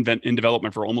has been in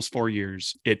development for almost 4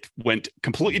 years. It went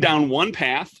completely down one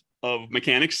path of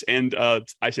mechanics, and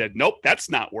I said, nope, that's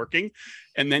not working,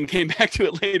 and then came back to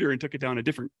it later and took it down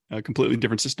a completely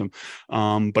different system.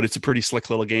 But it's a pretty slick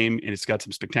little game, and it's got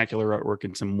some spectacular artwork,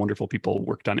 and some wonderful people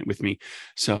worked on it with me.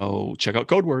 So check out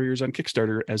Code Warriors on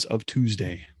Kickstarter as of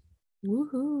Tuesday.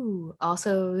 Woohoo!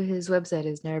 Also, his website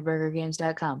is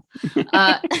nerdburgergames.com.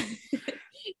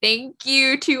 Thank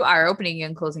you to our opening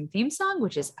and closing theme song,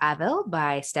 which is Avel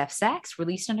by Steph Sachs,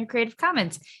 released under Creative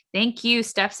Commons. Thank you,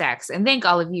 Steph Sachs, and thank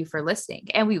all of you for listening.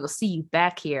 And we will see you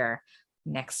back here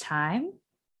next time.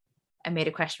 I made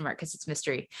a question mark because it's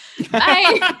mystery.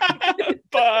 Bye.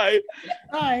 Bye.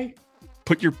 Bye.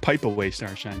 Put your pipe away,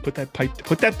 Starshine. Put that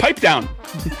pipe down.